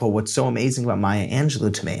 But what's so amazing about Maya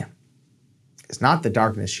Angelou to me is not the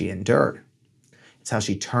darkness she endured. It's how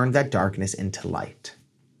she turned that darkness into light.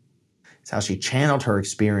 It's how she channeled her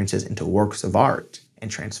experiences into works of art and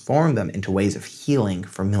transformed them into ways of healing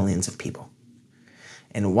for millions of people.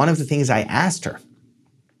 And one of the things I asked her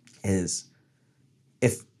is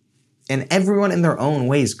and everyone in their own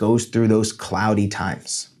ways goes through those cloudy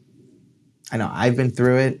times. I know I've been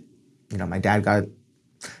through it. My dad got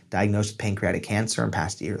diagnosed with pancreatic cancer and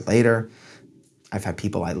passed a year later. I've had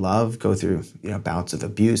people I love go through, bouts of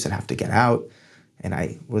abuse and have to get out. And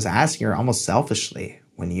I was asking her almost selfishly,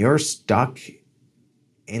 when you're stuck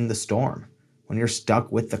in the storm, when you're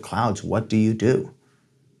stuck with the clouds, what do you do?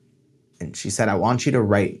 And she said, I want you to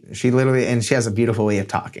write. And she has a beautiful way of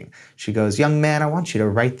talking. She goes, young man, I want you to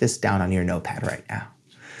write this down on your notepad right now.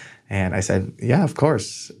 And I said, yeah, of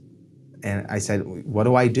course. And I said, what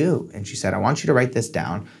do I do? And she said, I want you to write this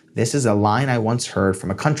down. This is a line I once heard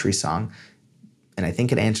from a country song, and I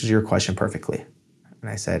think it answers your question perfectly. And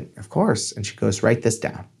I said, of course. And she goes, write this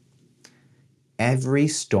down. Every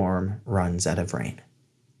storm runs out of rain.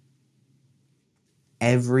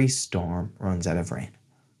 Every storm runs out of rain.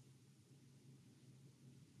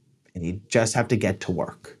 And you just have to get to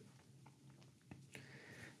work.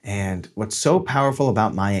 And what's so powerful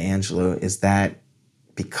about Maya Angelou is that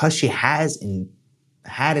because she had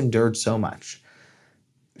endured so much,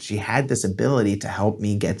 she had this ability to help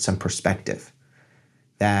me get some perspective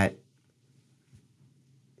that,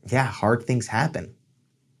 yeah, hard things happen,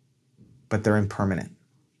 but they're impermanent.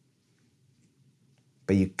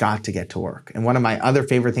 But you got to get to work. And one of my other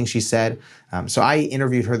favorite things she said, so I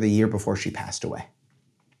interviewed her the year before she passed away.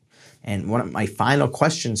 And one of my final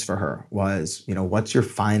questions for her was, what's your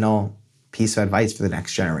final piece of advice for the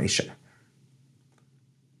next generation?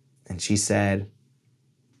 And she said,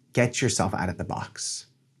 get yourself out of the box.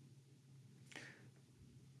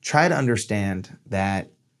 Try to understand that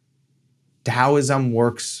Taoism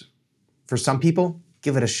works for some people.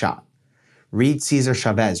 Give it a shot. Read Cesar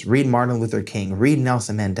Chavez. Read Martin Luther King. Read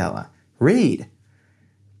Nelson Mandela. Read.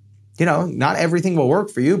 Not everything will work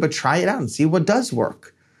for you, but try it out and see what does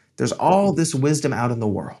work. There's all this wisdom out in the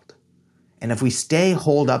world. And if we stay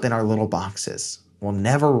holed up in our little boxes, we'll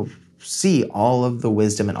never see all of the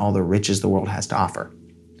wisdom and all the riches the world has to offer.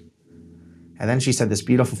 And then she said this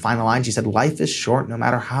beautiful final line. She said, life is short no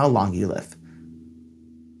matter how long you live.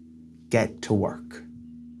 Get to work.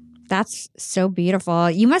 That's so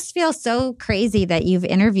beautiful. You must feel so crazy that you've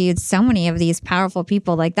interviewed so many of these powerful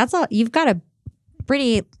people. Like that's all, you've got a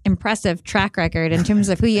pretty impressive track record in terms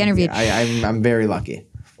of who you interviewed. I'm very lucky.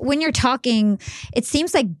 When you're talking, it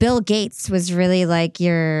seems like Bill Gates was really like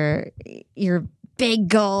your big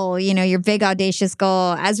goal, your big audacious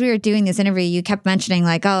goal. As we were doing this interview, you kept mentioning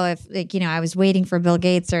like, oh, if I was waiting for Bill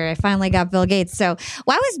Gates or I finally got Bill Gates. So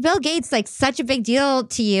why was Bill Gates like such a big deal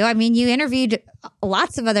to you? I mean, you interviewed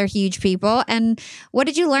lots of other huge people, and what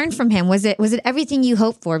did you learn from him? Was it everything you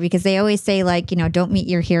hoped for? Because they always say like, don't meet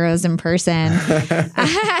your heroes in person.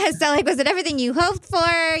 So like, was it everything you hoped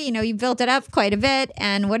for? You built it up quite a bit,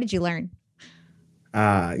 and what did you learn?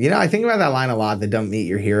 I think about that line a lot, that don't meet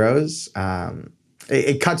your heroes.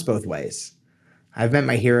 It cuts both ways. I've met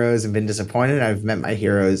my heroes and been disappointed. I've met my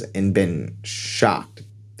heroes and been shocked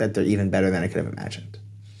that they're even better than I could have imagined.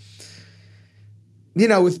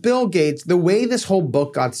 With Bill Gates, the way this whole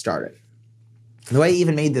book got started, the way I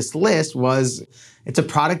even made this list was, it's a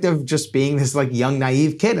product of just being this like young,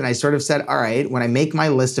 naive kid. And I sort of said, all right, when I make my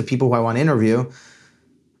list of people who I want to interview,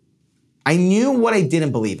 I knew what I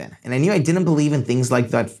didn't believe in. And I knew I didn't believe in things like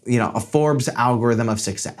that, a Forbes algorithm of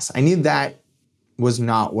success. I knew that was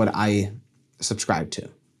not what I subscribed to.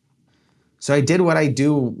 So I did what I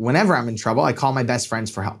do whenever I'm in trouble. I call my best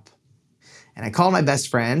friends for help. And I called my best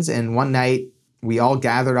friends, and one night we all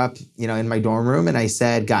gathered up, in my dorm room, and I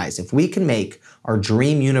said, guys, if we can make our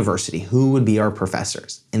dream university, who would be our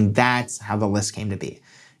professors? And that's how the list came to be.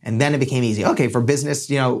 And then it became easy. Okay, for business,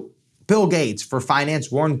 Bill Gates; for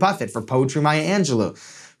finance, Warren Buffett; for poetry, Maya Angelou;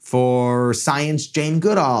 for science, Jane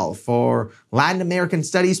Goodall; for Latin American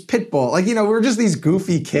studies, Pitbull. We're just these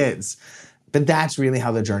goofy kids. But that's really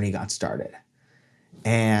how the journey got started.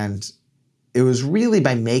 And it was really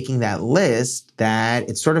by making that list that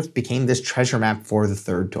it sort of became this treasure map for the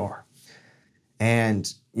third door.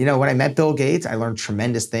 And, when I met Bill Gates, I learned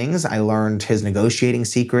tremendous things. I learned his negotiating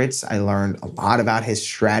secrets. I learned a lot about his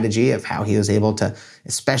strategy of how he was able to,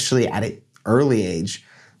 especially at an early age,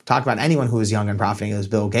 talk about anyone who was young and profiting. It was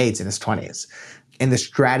Bill Gates in his 20s, and the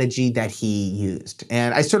strategy that he used.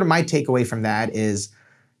 And my takeaway from that is,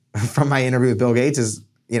 from my interview with Bill Gates is,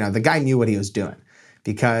 the guy knew what he was doing.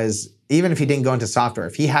 Because even if he didn't go into software,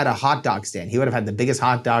 if he had a hot dog stand, he would have had the biggest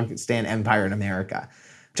hot dog stand empire in America.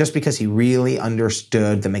 Just because he really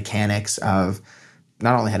understood the mechanics of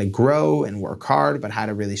not only how to grow and work hard, but how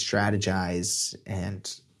to really strategize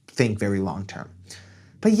and think very long term.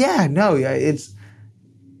 But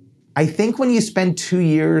I think when you spend 2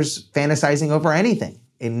 years fantasizing over anything,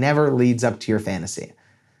 it never leads up to your fantasy.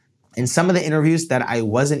 And some of the interviews that I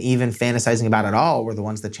wasn't even fantasizing about at all were the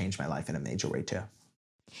ones that changed my life in a major way too.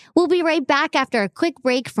 We'll be right back after a quick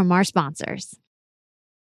break from our sponsors.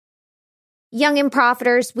 Young and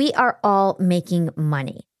profiters, we are all making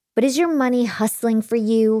money. But is your money hustling for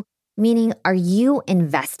you? Meaning, are you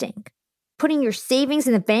investing? Putting your savings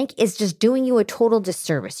in the bank is just doing you a total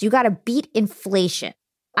disservice. You got to beat inflation.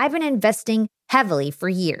 I've been investing heavily for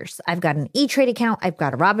years. I've got an E-Trade account. I've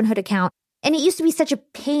got a Robinhood account. And it used to be such a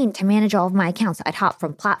pain to manage all of my accounts. I'd hop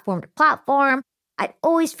from platform to platform. I'd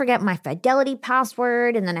always forget my Fidelity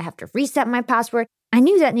password, and then I have to reset my password. I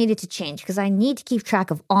knew that needed to change because I need to keep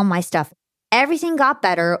track of all my stuff. Everything got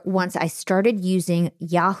better once I started using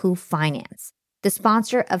Yahoo Finance, the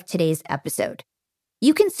sponsor of today's episode.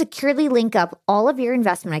 You can securely link up all of your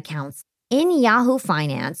investment accounts in Yahoo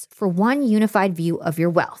Finance for one unified view of your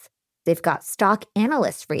wealth. They've got stock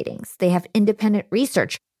analyst ratings. They have independent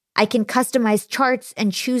research. I can customize charts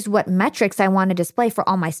and choose what metrics I want to display for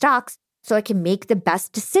all my stocks so I can make the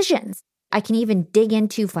best decisions. I can even dig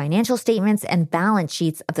into financial statements and balance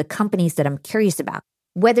sheets of the companies that I'm curious about.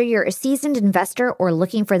 Whether you're a seasoned investor or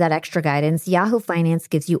looking for that extra guidance, Yahoo Finance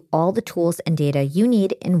gives you all the tools and data you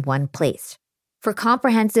need in one place. For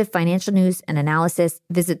comprehensive financial news and analysis,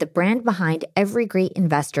 visit the brand behind every great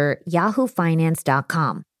investor,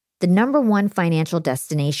 yahoofinance.com, the #1 financial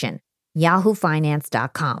destination,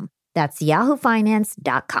 yahoofinance.com. That's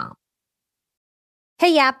yahoofinance.com.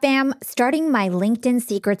 Hey, Yap Fam, starting my LinkedIn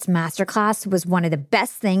Secrets Masterclass was one of the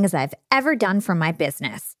best things I've ever done for my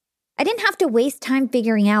business. I didn't have to waste time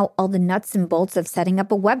figuring out all the nuts and bolts of setting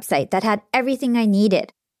up a website that had everything I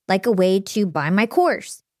needed, like a way to buy my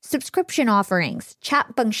course, subscription offerings,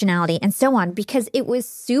 chat functionality, and so on, because it was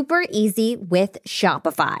super easy with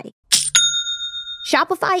Shopify.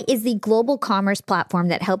 Shopify is the global commerce platform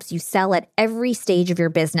that helps you sell at every stage of your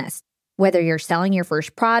business. Whether you're selling your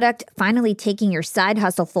first product, finally taking your side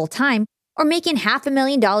hustle full-time, or making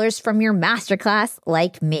 $500,000 from your masterclass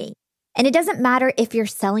like me. And it doesn't matter if you're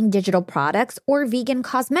selling digital products or vegan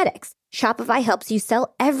cosmetics. Shopify helps you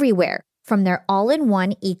sell everywhere, from their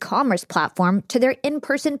all-in-one e-commerce platform to their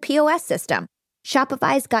in-person POS system.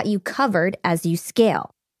 Shopify's got you covered as you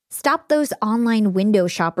scale. Stop those online window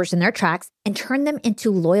shoppers in their tracks and turn them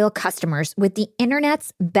into loyal customers with the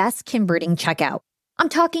internet's best converting checkout. I'm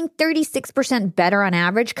talking 36% better on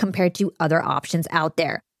average compared to other options out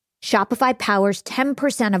there. Shopify powers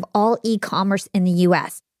 10% of all e-commerce in the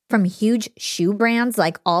US, from huge shoe brands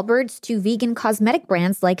like Allbirds to vegan cosmetic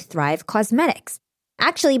brands like Thrive Cosmetics.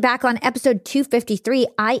 Actually, back on episode 253,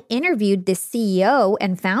 I interviewed the CEO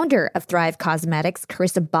and founder of Thrive Cosmetics,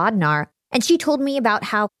 Carissa Bodnar, and she told me about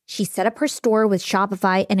how she set up her store with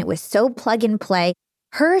Shopify and it was so plug and play.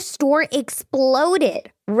 Her store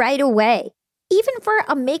exploded right away. Even for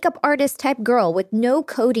a makeup artist type girl with no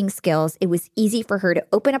coding skills, it was easy for her to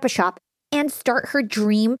open up a shop and start her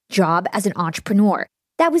dream job as an entrepreneur.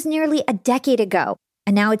 That was nearly a decade ago.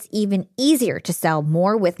 And now it's even easier to sell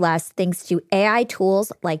more with less thanks to AI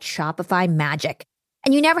tools like Shopify Magic.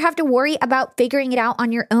 And you never have to worry about figuring it out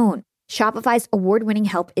on your own. Shopify's award-winning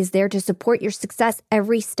help is there to support your success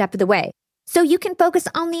every step of the way. So you can focus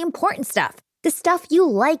on the important stuff, the stuff you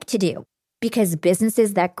like to do. Because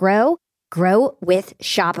businesses that grow with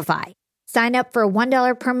Shopify. Sign up for a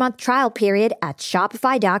 $1 per month trial period at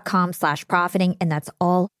shopify.com/profiting, and that's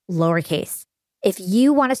all lowercase. If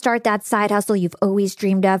you want to start that side hustle you've always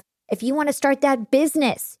dreamed of, if you want to start that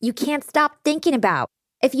business you can't stop thinking about,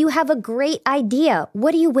 if you have a great idea,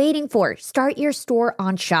 what are you waiting for? Start your store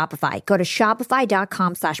on Shopify. Go to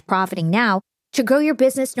shopify.com/profiting now to grow your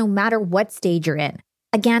business no matter what stage you're in.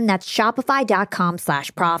 Again, that's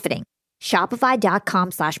shopify.com/profiting.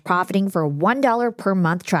 Shopify.com/profiting for a $1 per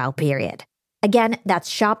month trial period. Again, that's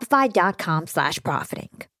shopify.com/profiting.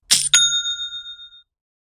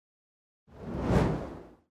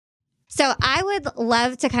 So I would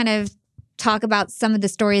love to kind of talk about some of the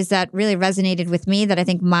stories that really resonated with me that I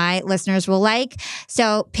think my listeners will like.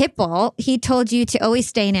 So Pitbull, he told you to always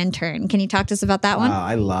stay an intern. Can you talk to us about that one? Oh,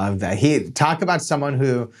 I love that. He talked about someone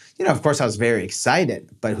who, of course I was very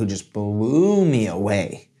excited, but who just blew me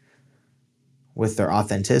away with their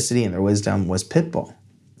authenticity and their wisdom was Pitbull.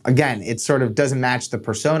 Again, it sort of doesn't match the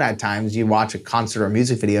persona at times. You watch a concert or a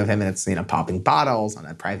music video of him and it's, popping bottles on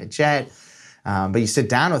a private jet. But you sit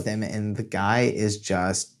down with him and the guy is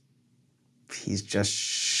he's just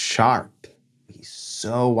sharp. He's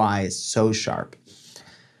so wise, so sharp.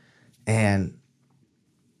 And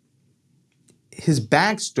his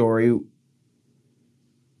backstory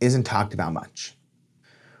isn't talked about much.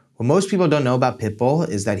 What most people don't know about Pitbull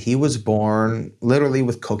is that he was born literally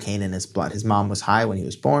with cocaine in his blood. His mom was high when he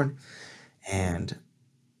was born. And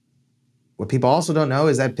what people also don't know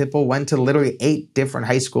is that Pitbull went to literally 8 different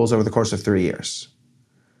high schools over the course of 3 years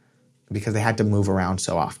because they had to move around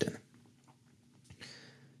so often.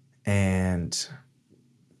 And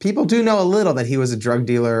people do know a little that he was a drug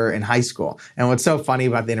dealer in high school. And what's so funny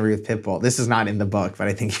about the interview with Pitbull, this is not in the book, but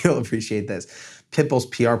I think you'll appreciate this. Pitbull's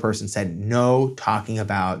PR person said, no talking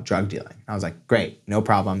about drug dealing. I was like, great, no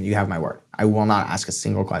problem. You have my word. I will not ask a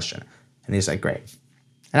single question. And he's like, great.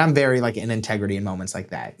 And I'm very like in integrity in moments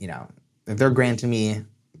like that. You know, if they're granting me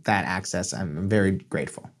that access, I'm very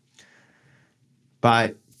grateful.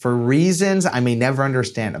 But for reasons I may never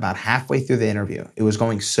understand, about halfway through the interview, it was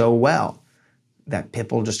going so well that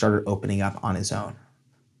Pitbull just started opening up on his own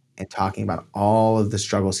and talking about all of the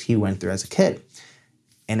struggles he went through as a kid.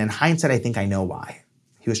 And in hindsight, I think I know why.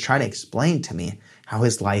 He was trying to explain to me how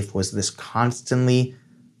his life was this constantly,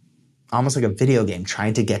 almost like a video game,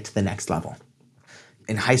 trying to get to the next level.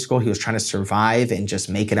 In high school, he was trying to survive and just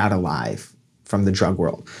make it out alive from the drug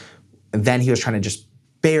world. And then he was trying to just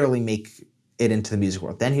barely make it into the music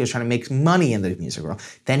world. Then he was trying to make money in the music world.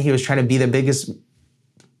 Then he was trying to be the biggest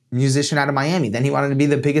musician out of Miami. Then he wanted to be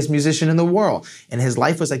the biggest musician in the world. And his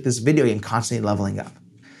life was like this video game, constantly leveling up.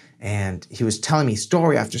 And he was telling me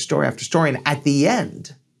story after story after story. And at the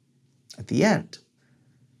end,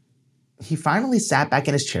 he finally sat back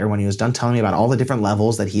in his chair when he was done telling me about all the different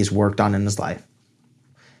levels that he's worked on in his life.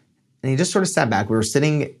 And he just sort of sat back. We were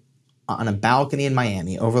sitting on a balcony in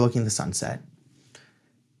Miami overlooking the sunset.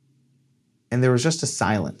 And there was just a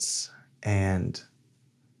silence. And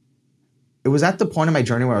it was at the point in my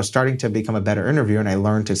journey where I was starting to become a better interviewer, and I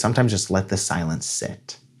learned to sometimes just let the silence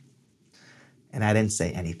sit. And I didn't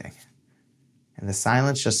say anything. And the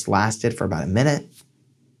silence just lasted for about a minute.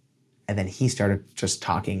 And then he started just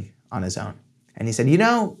talking on his own. And he said, you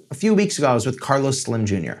know, a few weeks ago, I was with Carlos Slim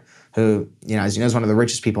Jr., who, you know, as you know, is one of the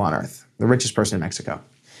richest people on earth, the richest person in Mexico.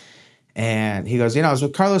 And he goes, you know, I was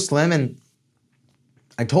with Carlos Slim, and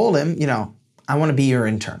I told him, you know, I want to be your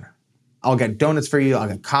intern. I'll get donuts for you. I'll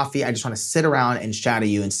get coffee. I just want to sit around and shadow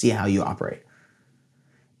you and see how you operate.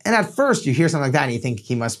 And at first you hear something like that and you think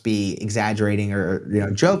he must be exaggerating or, you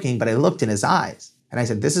know, joking, but I looked in his eyes and I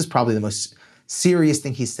said, this is probably the most serious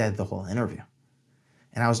thing he said the whole interview.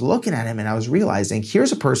 And I was looking at him and I was realizing,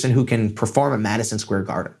 here's a person who can perform at Madison Square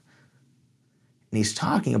Garden. And he's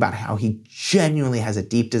talking about how he genuinely has a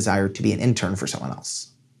deep desire to be an intern for someone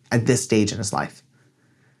else at this stage in his life.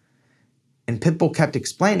 And Pitbull kept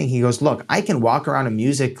explaining, he goes, look, I can walk around a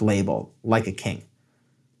music label like a king.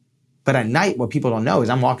 But at night, what people don't know is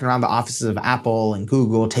I'm walking around the offices of Apple and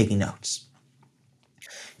Google taking notes.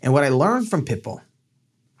 And what I learned from Pitbull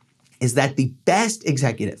is that the best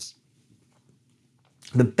executives,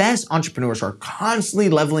 the best entrepreneurs who are constantly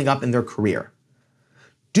leveling up in their career,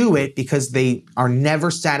 do it because they are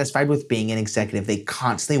never satisfied with being an executive. They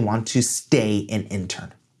constantly want to stay an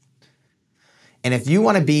intern. And if you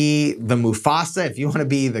want to be the Mufasa, if you want to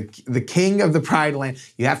be the king of the Pride Land,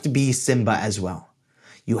 you have to be Simba as well.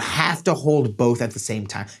 You have to hold both at the same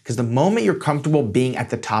time, because the moment you're comfortable being at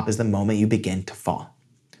the top is the moment you begin to fall.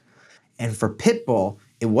 And for Pitbull,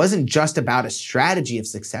 it wasn't just about a strategy of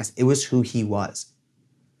success, it was who he was.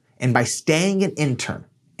 And by staying an intern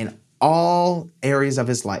in all areas of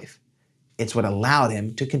his life, it's what allowed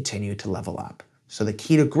him to continue to level up. So the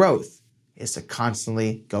key to growth is to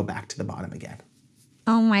constantly go back to the bottom again.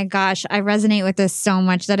 Oh my gosh, I resonate with this so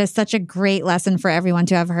much. That is such a great lesson for everyone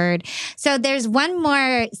to have heard. So there's one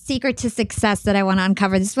more secret to success that I want to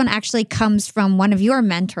uncover. This one actually comes from one of your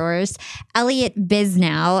mentors, Elliot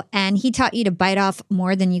Bisnow, and he taught you to bite off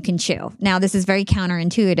more than you can chew. Now, this is very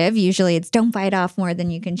counterintuitive. Usually it's don't bite off more than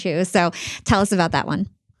you can chew. So tell us about that one.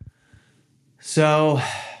 So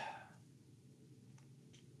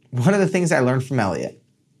one of the things I learned from Elliot,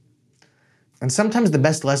 and sometimes the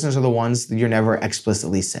best lessons are the ones that you're never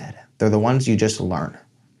explicitly said. They're the ones you just learn.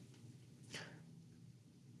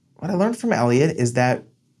 What I learned from Elliot is that,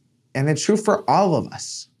 and it's true for all of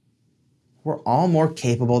us, we're all more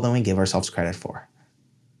capable than we give ourselves credit for.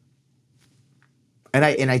 And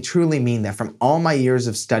I truly mean that. From all my years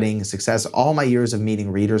of studying success, all my years of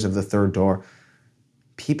meeting readers of The Third Door,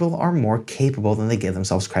 people are more capable than they give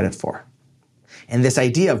themselves credit for. And this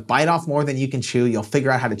idea of bite off more than you can chew, you'll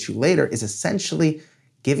figure out how to chew later, is essentially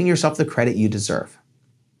giving yourself the credit you deserve,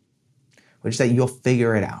 which is that you'll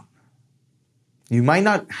figure it out. You might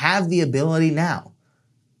not have the ability now,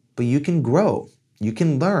 but you can grow, you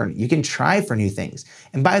can learn, you can try for new things.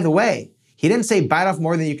 And by the way, he didn't say bite off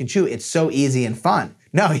more than you can chew, it's so easy and fun.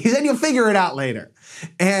 No, he said you'll figure it out later.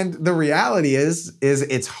 And the reality is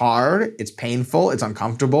it's hard, it's painful, it's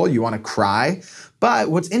uncomfortable, you want to cry. But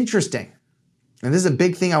what's interesting, and this is a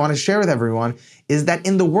big thing I want to share with everyone, is that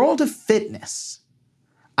in the world of fitness,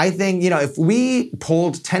 I think, if we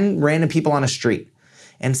polled 10 random people on a street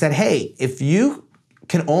and said, hey, if you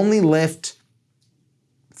can only lift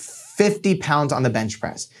 50 pounds on the bench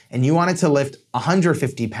press and you wanted to lift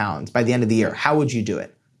 150 pounds by the end of the year, how would you do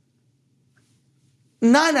it?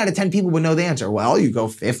 9 out of 10 people would know the answer. Well, you go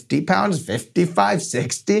 50 pounds, 55,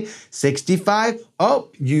 60, 65. Oh,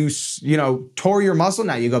 you tore your muscle.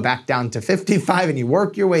 Now you go back down to 55 and you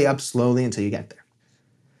work your way up slowly until you get there.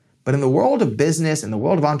 But in the world of business, in the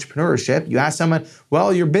world of entrepreneurship, you ask someone,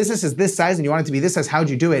 well, your business is this size and you want it to be this size. How'd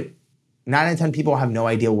you do it? 9 out of 10 people have no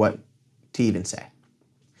idea what to even say.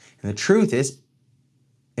 And the truth is,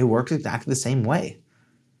 it works exactly the same way.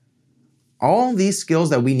 All these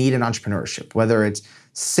skills that we need in entrepreneurship, whether it's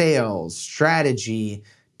sales, strategy,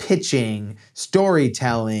 pitching,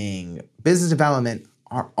 storytelling, business development,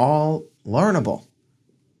 are all learnable.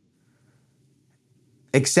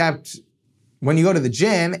 Except when you go to the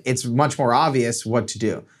gym, it's much more obvious what to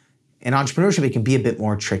do. In entrepreneurship, it can be a bit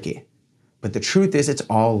more tricky. But the truth is, it's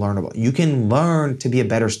all learnable. You can learn to be a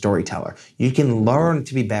better storyteller. You can learn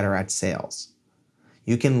to be better at sales.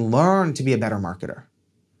 You can learn to be a better marketer.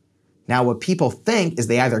 Now, what people think is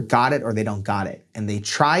they either got it or they don't got it. And they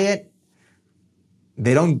try it,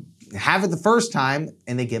 they don't have it the first time,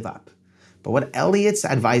 and they give up. But what Elliot's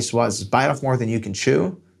advice was, bite off more than you can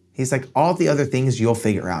chew. He's like, all the other things you'll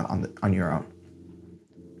figure out on your own.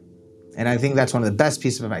 And I think that's one of the best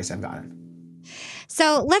pieces of advice I've gotten.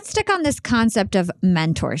 So let's stick on this concept of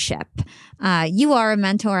mentorship. You are a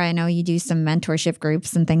mentor. I know you do some mentorship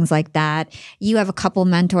groups and things like that. You have a couple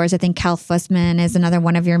mentors. I think Cal Fussman is another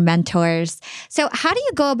one of your mentors. So how do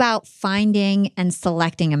you go about finding and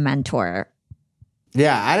selecting a mentor?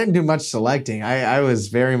 Yeah, I didn't do much selecting. I was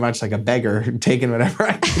very much like a beggar, taking whatever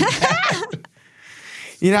I could get.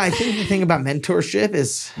 I think the thing about mentorship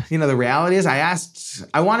is, the reality is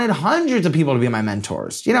I wanted hundreds of people to be my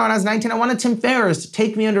mentors. When I was 19, I wanted Tim Ferriss to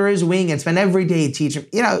take me under his wing and spend every day teaching.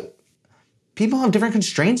 People have different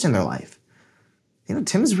constraints in their life.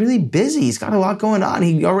 Tim's really busy. He's got a lot going on.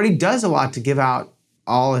 He already does a lot to give out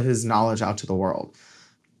all of his knowledge out to the world.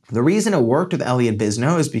 The reason it worked with Elliot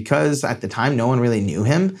Bisnow is because at the time, no one really knew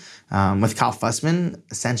him. With Cal Fussman,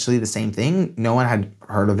 essentially the same thing. No one had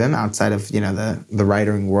heard of him outside of, the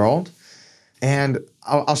writing world. And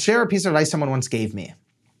I'll share a piece of advice someone once gave me.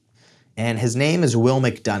 And his name is Will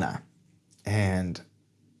McDonough. And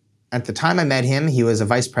at the time I met him, he was a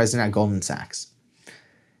vice president at Goldman Sachs.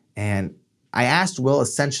 And I asked Will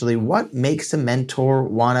essentially, what makes a mentor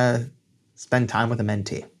want to spend time with a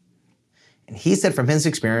mentee? And he said from his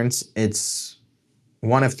experience, it's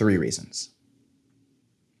one of 3 reasons.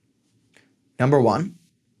 Number 1,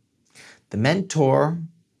 the mentor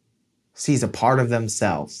sees a part of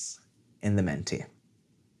themselves in the mentee.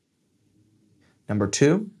 Number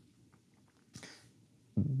 2,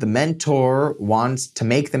 the mentor wants to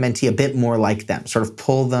make the mentee a bit more like them, sort of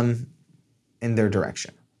pull them in their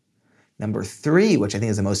direction. Number 3, which I think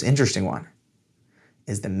is the most interesting one,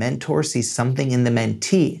 is the mentor sees something in the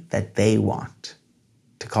mentee that they want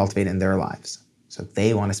to cultivate in their lives. So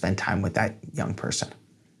they want to spend time with that young person.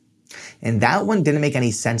 And that one didn't make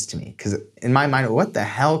any sense to me because in my mind, what the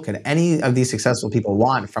hell could any of these successful people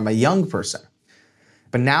want from a young person?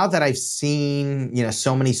 But now that I've seen,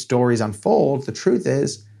 so many stories unfold, the truth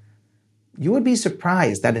is you would be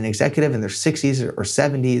surprised that an executive in their 60s or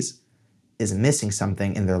 70s is missing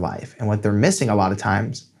something in their life. And what they're missing a lot of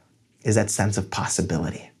times is that sense of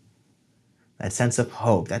possibility, that sense of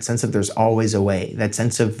hope, that sense of there's always a way, that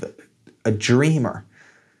sense of a dreamer.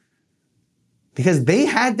 Because they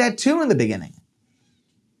had that too in the beginning.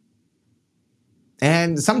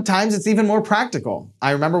 And sometimes it's even more practical.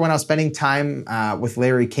 I remember when I was spending time with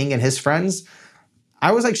Larry King and his friends,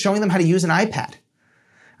 I was like showing them how to use an iPad.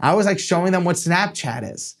 I was like showing them what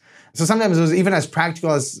Snapchat is. So sometimes it was even as practical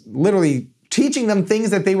as literally teaching them things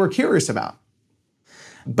that they were curious about.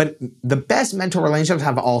 But the best mentor relationships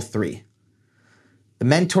have all 3. The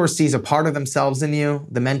mentor sees a part of themselves in you.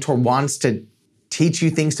 The mentor wants to teach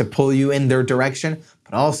you things to pull you in their direction,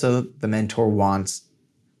 but also the mentor wants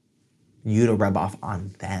you to rub off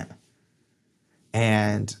on them.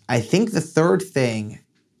 And I think the third thing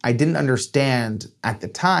I didn't understand at the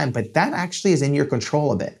time, but that actually is in your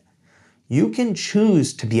control a bit. You can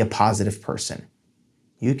choose to be a positive person.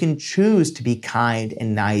 You can choose to be kind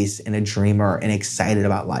and nice and a dreamer and excited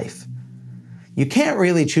about life. You can't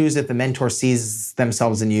really choose if the mentor sees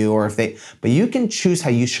themselves in you but you can choose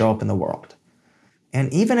how you show up in the world.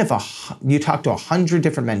 And even if you talk to 100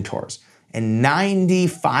 different mentors and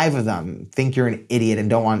 95 of them think you're an idiot and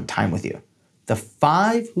don't want time with you, the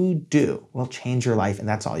 5 who do will change your life, and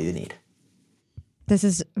that's all you need. This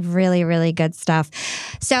is really, really good stuff.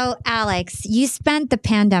 So, Alex, you spent the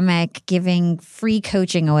pandemic giving free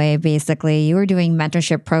coaching away, basically. You were doing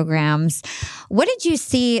mentorship programs. What did you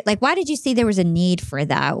see? Like, why did you see there was a need for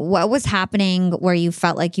that? What was happening where you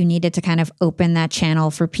felt like you needed to kind of open that channel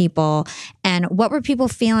for people? And what were people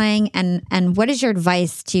feeling? And what is your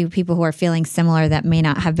advice to people who are feeling similar that may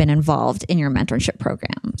not have been involved in your mentorship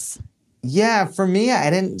programs? Yeah, for me,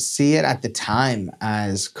 I didn't see it at the time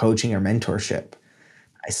as coaching or mentorship.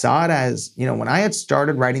 I saw it as, when I had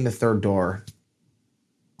started writing The Third Door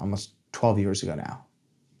almost 12 years ago now.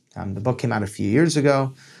 The book came out a few years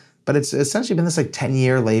ago, but it's essentially been this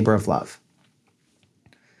 10-year labor of love.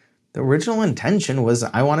 The original intention was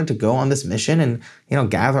I wanted to go on this mission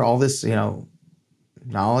and, gather all this,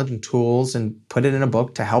 knowledge and tools and put it in a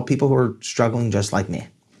book to help people who are struggling just like me.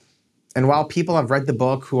 And while people have read the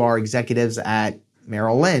book who are executives at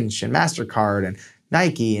Merrill Lynch and MasterCard and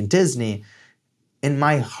Nike and Disney, in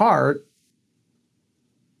my heart,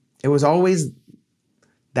 it was always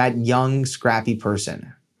that young, scrappy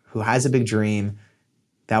person who has a big dream.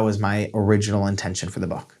 That was my original intention for the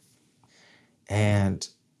book. And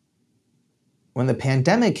when the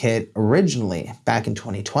pandemic hit originally back in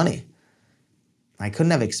 2020, I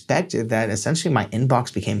couldn't have expected that essentially my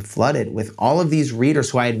inbox became flooded with all of these readers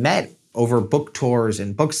who I had met over book tours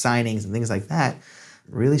and book signings and things like that,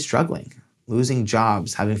 really struggling, losing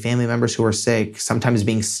jobs, having family members who are sick, sometimes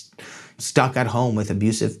being stuck at home with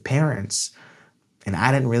abusive parents. And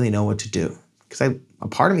I didn't really know what to do because a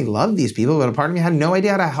part of me loved these people, but a part of me had no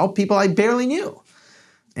idea how to help people I barely knew.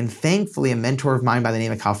 And thankfully, a mentor of mine by the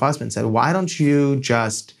name of Cal Fussman said, why don't you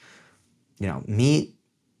just, meet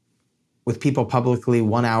with people publicly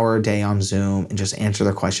 1 hour a day on Zoom and just answer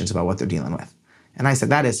their questions about what they're dealing with? And I said,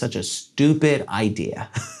 that is such a stupid idea.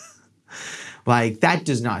 That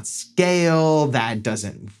does not scale. That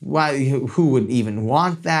doesn't, who would even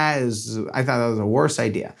want that? I thought that was the worst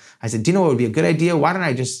idea. I said, do you know what would be a good idea? Why don't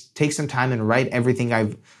I just take some time and write everything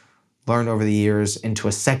I've learned over the years into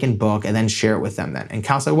a second book and then share it with them then? And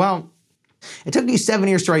Cal said, well, it took you 7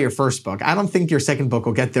 years to write your first book. I don't think your second book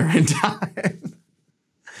will get there in time.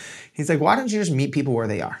 He's like, why don't you just meet people where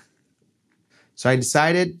they are? So I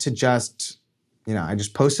decided to just, I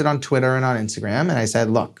just posted on Twitter and on Instagram and I said,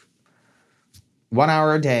 look, 1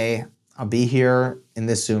 hour a day, I'll be here in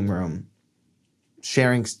this Zoom room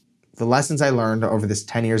sharing the lessons I learned over this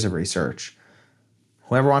 10 years of research.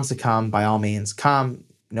 Whoever wants to come, by all means, come,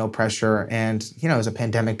 no pressure. And, it was a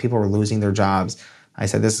pandemic, people were losing their jobs. I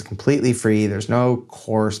said, this is completely free. There's no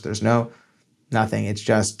course, there's nothing. It's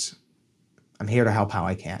just, I'm here to help how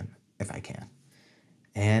I can, if I can.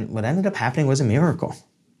 And what ended up happening was a miracle.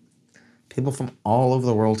 People from all over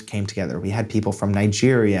the world came together. We had people from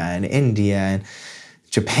Nigeria and India and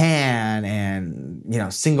Japan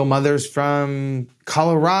and, single mothers from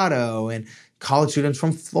Colorado and college students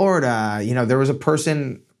from Florida. There was a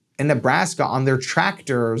person in Nebraska on their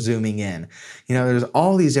tractor zooming in. There's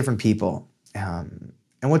all these different people. And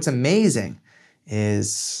what's amazing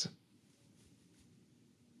is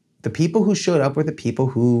the people who showed up were the people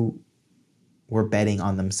who were betting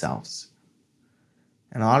on themselves.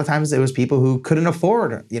 And a lot of times it was people who couldn't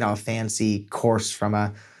afford, a fancy course from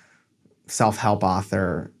a self-help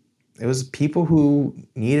author. It was people who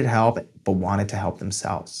needed help but wanted to help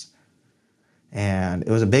themselves. And it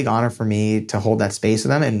was a big honor for me to hold that space with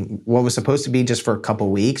them. And what was supposed to be just for a couple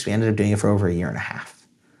of weeks, we ended up doing it for over 1.5 years.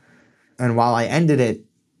 And while I ended it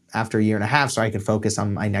after 1.5 years so I could focus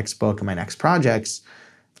on my next book and my next projects,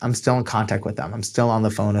 I'm still in contact with them. I'm still on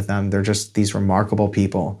the phone with them. They're just these remarkable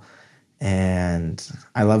people. And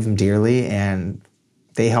I love them dearly, and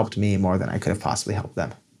they helped me more than I could have possibly helped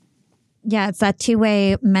them. Yeah, it's that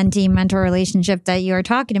two-way mentee-mentor relationship that you were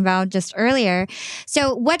talking about just earlier.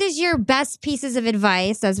 So what is your best pieces of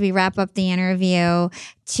advice as we wrap up the interview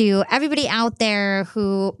to everybody out there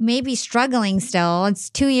who may be struggling still? It's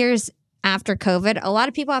 2 years after COVID. A lot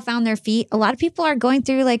of people have found their feet. A lot of people are going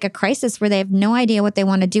through a crisis where they have no idea what they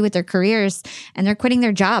want to do with their careers and they're quitting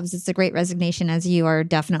their jobs. It's a great resignation, as you are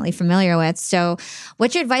definitely familiar with. So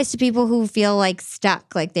what's your advice to people who feel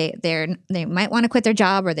stuck, they might want to quit their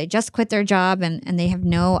job or they just quit their job and they have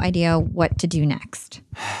no idea what to do next?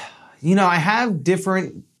 I have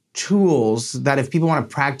different tools that if people want a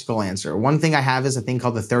practical answer. One thing I have is a thing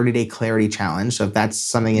called the 30-day clarity challenge. So if that's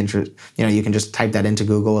something you can just type that into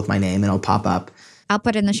Google with my name and it'll pop up. I'll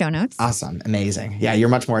put it in the show notes. Awesome. Amazing. Yeah, you're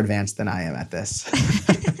much more advanced than I am at this.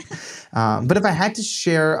 But if I had to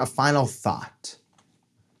share a final thought,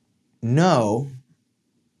 know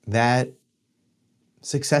that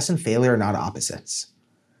success and failure are not opposites.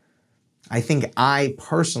 I think I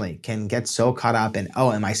personally can get so caught up in,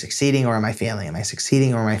 oh, am I succeeding or am I failing? Am I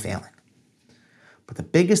succeeding or am I failing? But the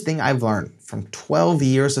biggest thing I've learned from 12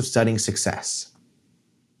 years of studying success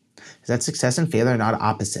is that success and failure are not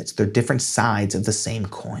opposites. They're different sides of the same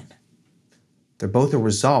coin. They're both a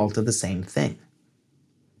result of the same thing.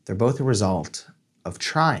 They're both a result of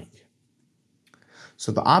trying.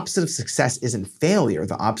 So the opposite of success isn't failure.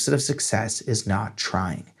 The opposite of success is not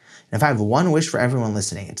trying. And if I have one wish for everyone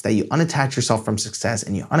listening, it's that you unattach yourself from success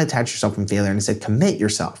and you unattach yourself from failure and instead commit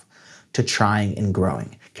yourself to trying and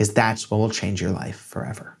growing, because that's what will change your life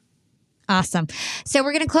forever. Awesome. So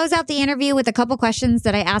we're going to close out the interview with a couple questions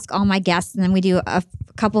that I ask all my guests, and then we do a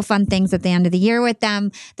couple fun things at the end of the year with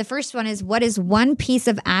them. The first one is, what is one piece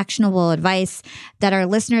of actionable advice that our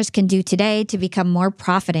listeners can do today to become more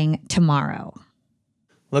profiting tomorrow?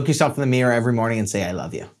 Look yourself in the mirror every morning and say, I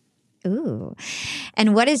love you. Ooh.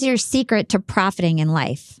 And what is your secret to profiting in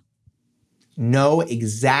life? Know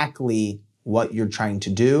exactly what you're trying to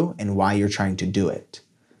do and why you're trying to do it.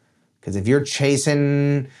 Because if you're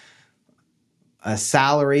chasing a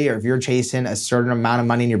salary or if you're chasing a certain amount of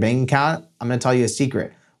money in your bank account, I'm going to tell you a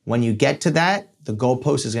secret. When you get to that, the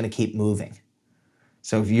goalpost is going to keep moving.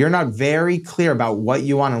 So if you're not very clear about what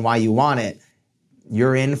you want and why you want it,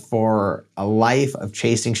 you're in for a life of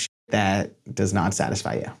chasing shit that does not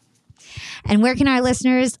satisfy you. And where can our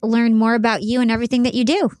listeners learn more about you and everything that you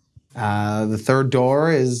do? The Third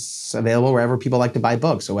Door is available wherever people like to buy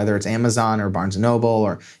books. So whether it's Amazon or Barnes & Noble,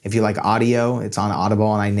 or if you like audio, it's on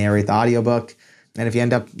Audible and I narrate the audiobook. And if you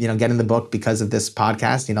end up, getting the book because of this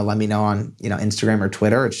podcast, let me know on, Instagram or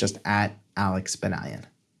Twitter. It's just at Alex Banayan.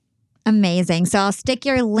 Amazing. So I'll stick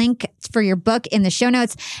your link for your book in the show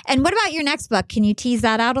notes. And what about your next book? Can you tease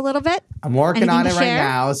that out a little bit? I'm working on it right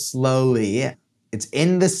now, slowly. It's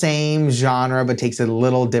in the same genre, but takes a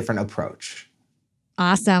little different approach.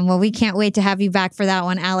 Awesome. Well, we can't wait to have you back for that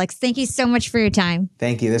one, Alex. Thank you so much for your time.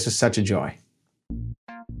 Thank you. This was such a joy.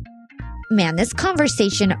 Man, this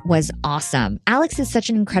conversation was awesome. Alex is such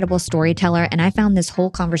an incredible storyteller, and I found this whole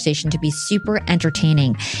conversation to be super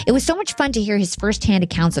entertaining. It was so much fun to hear his firsthand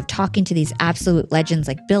accounts of talking to these absolute legends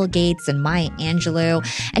like Bill Gates and Maya Angelou,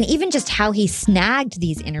 and even just how he snagged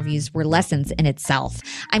these interviews were lessons in itself.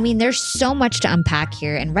 I mean, there's so much to unpack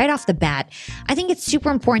here, and right off the bat, I think it's super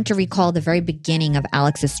important to recall the very beginning of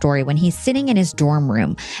Alex's story when he's sitting in his dorm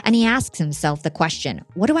room, and he asks himself the question,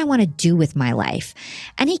 what do I want to do with my life?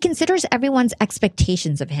 And he considers everyone's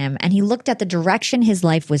expectations of him, and he looked at the direction his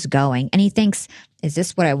life was going, and he thinks, is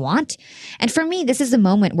this what I want? And for me, this is the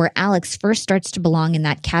moment where Alex first starts to belong in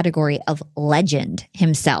that category of legend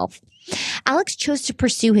himself. Alex chose to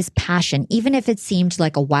pursue his passion, even if it seemed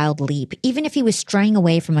like a wild leap, even if he was straying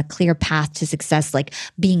away from a clear path to success like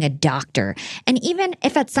being a doctor, and even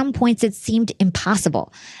if at some points it seemed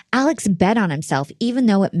impossible. Alex bet on himself, even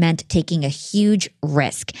though it meant taking a huge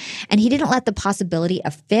risk, and he didn't let the possibility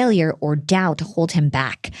of failure or doubt hold him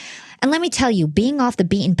back. And let me tell you, being off the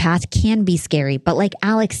beaten path can be scary, but like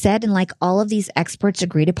Alex said, and like all of these experts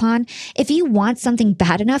agreed upon, if you want something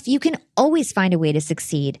bad enough, you can always find a way to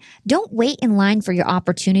succeed. Don't wait in line for your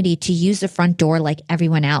opportunity to use the front door like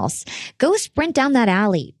everyone else. Go sprint down that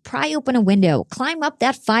alley, pry open a window, climb up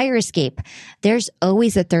that fire escape. There's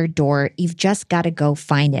always a third door. You've just got to go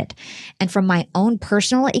find it. And from my own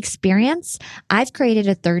personal experience, I've created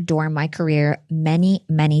a third door in my career many,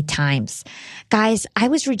 many times. Guys, I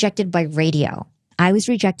was rejected by radio. I was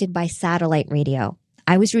rejected by satellite radio.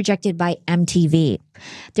 I was rejected by MTV.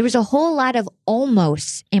 There was a whole lot of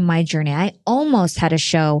almost in my journey. I almost had a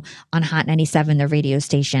show on Hot 97, the radio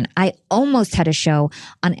station. I almost had a show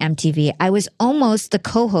on MTV. I was almost the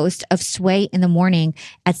co-host of Sway in the Morning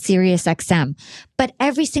at Sirius XM. But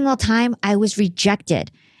every single time I was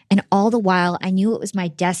rejected. And all the while, I knew it was my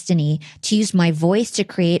destiny to use my voice to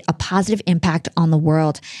create a positive impact on the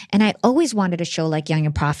world. And I always wanted a show like Young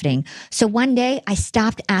and Profiting. So one day, I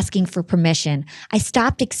stopped asking for permission. I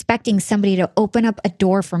stopped expecting somebody to open up a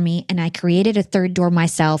door for me, and I created a third door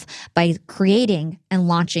myself by creating and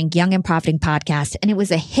launching Young and Profiting podcast. And it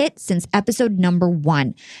was a hit since episode number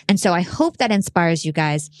 1. And so I hope that inspires you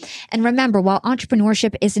guys. And remember, while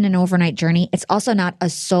entrepreneurship isn't an overnight journey, it's also not a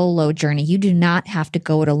solo journey. You do not have to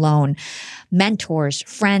go it alone. Mentors,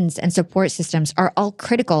 friends, and support systems are all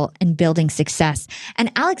critical in building success.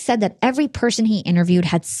 And Alex said that every person he interviewed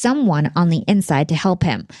had someone on the inside to help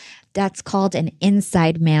him. That's called an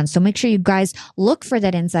inside man. So make sure you guys look for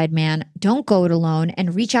that inside man. Don't go it alone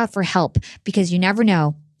and reach out for help, because you never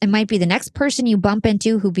know It might be the next person you bump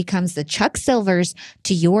into who becomes the Chuck Silvers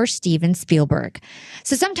to your Steven Spielberg.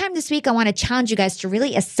 So sometime this week, I want to challenge you guys to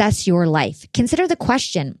really assess your life. Consider the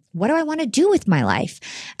question, what do I want to do with my life?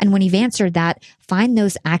 And when you've answered that, find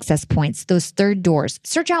those access points, those third doors,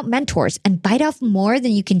 search out mentors, and bite off more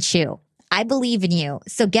than you can chew. I believe in you.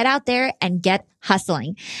 So get out there and get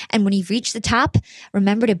hustling. And when you've reached the top,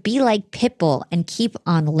 remember to be like Pitbull and keep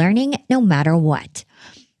on learning no matter what.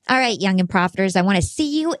 All right, young and profiters, I want to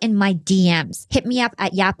see you in my DMs. Hit me up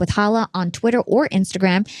at Yap with Hala on Twitter or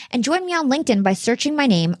Instagram, and join me on LinkedIn by searching my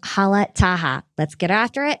name, Hala Taha. Let's get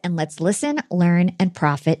after it and let's listen, learn, and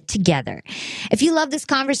profit together. If you love this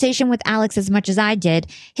conversation with Alex as much as I did,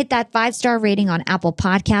 hit that 5-star rating on Apple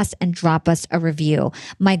Podcasts and drop us a review.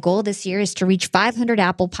 My goal this year is to reach 500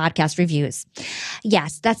 Apple Podcast reviews.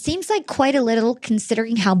 Yes, that seems like quite a little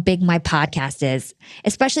considering how big my podcast is.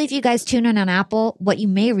 Especially if you guys tune in on Apple, what you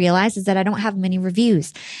may realize is that I don't have many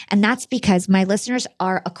reviews. And that's because my listeners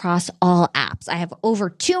are across all apps. I have over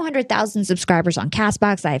 200,000 subscribers on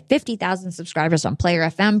CastBox. I have 50,000 subscribers on Player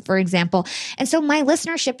FM, for example. And so my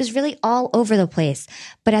listenership is really all over the place.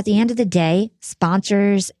 But at the end of the day,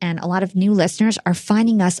 sponsors and a lot of new listeners are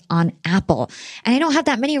finding us on Apple. And I don't have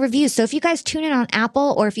that many reviews. So if you guys tune in on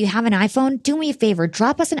Apple or if you have an iPhone, do me a favor,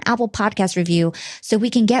 drop us an Apple Podcast review so we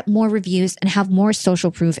can get more reviews and have more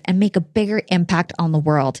social proof and make a bigger impact on the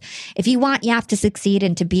world. If you want Yap to succeed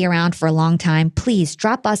and to be around for a long time, please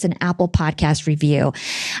drop us an Apple Podcast review.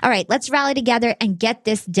 All right, let's rally together and get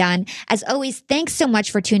this done. As always, thanks so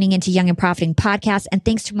much for tuning into Young and Profiting Podcast. And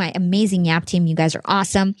thanks to my amazing Yap team. You guys are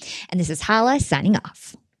awesome. And this is Hala signing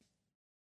off.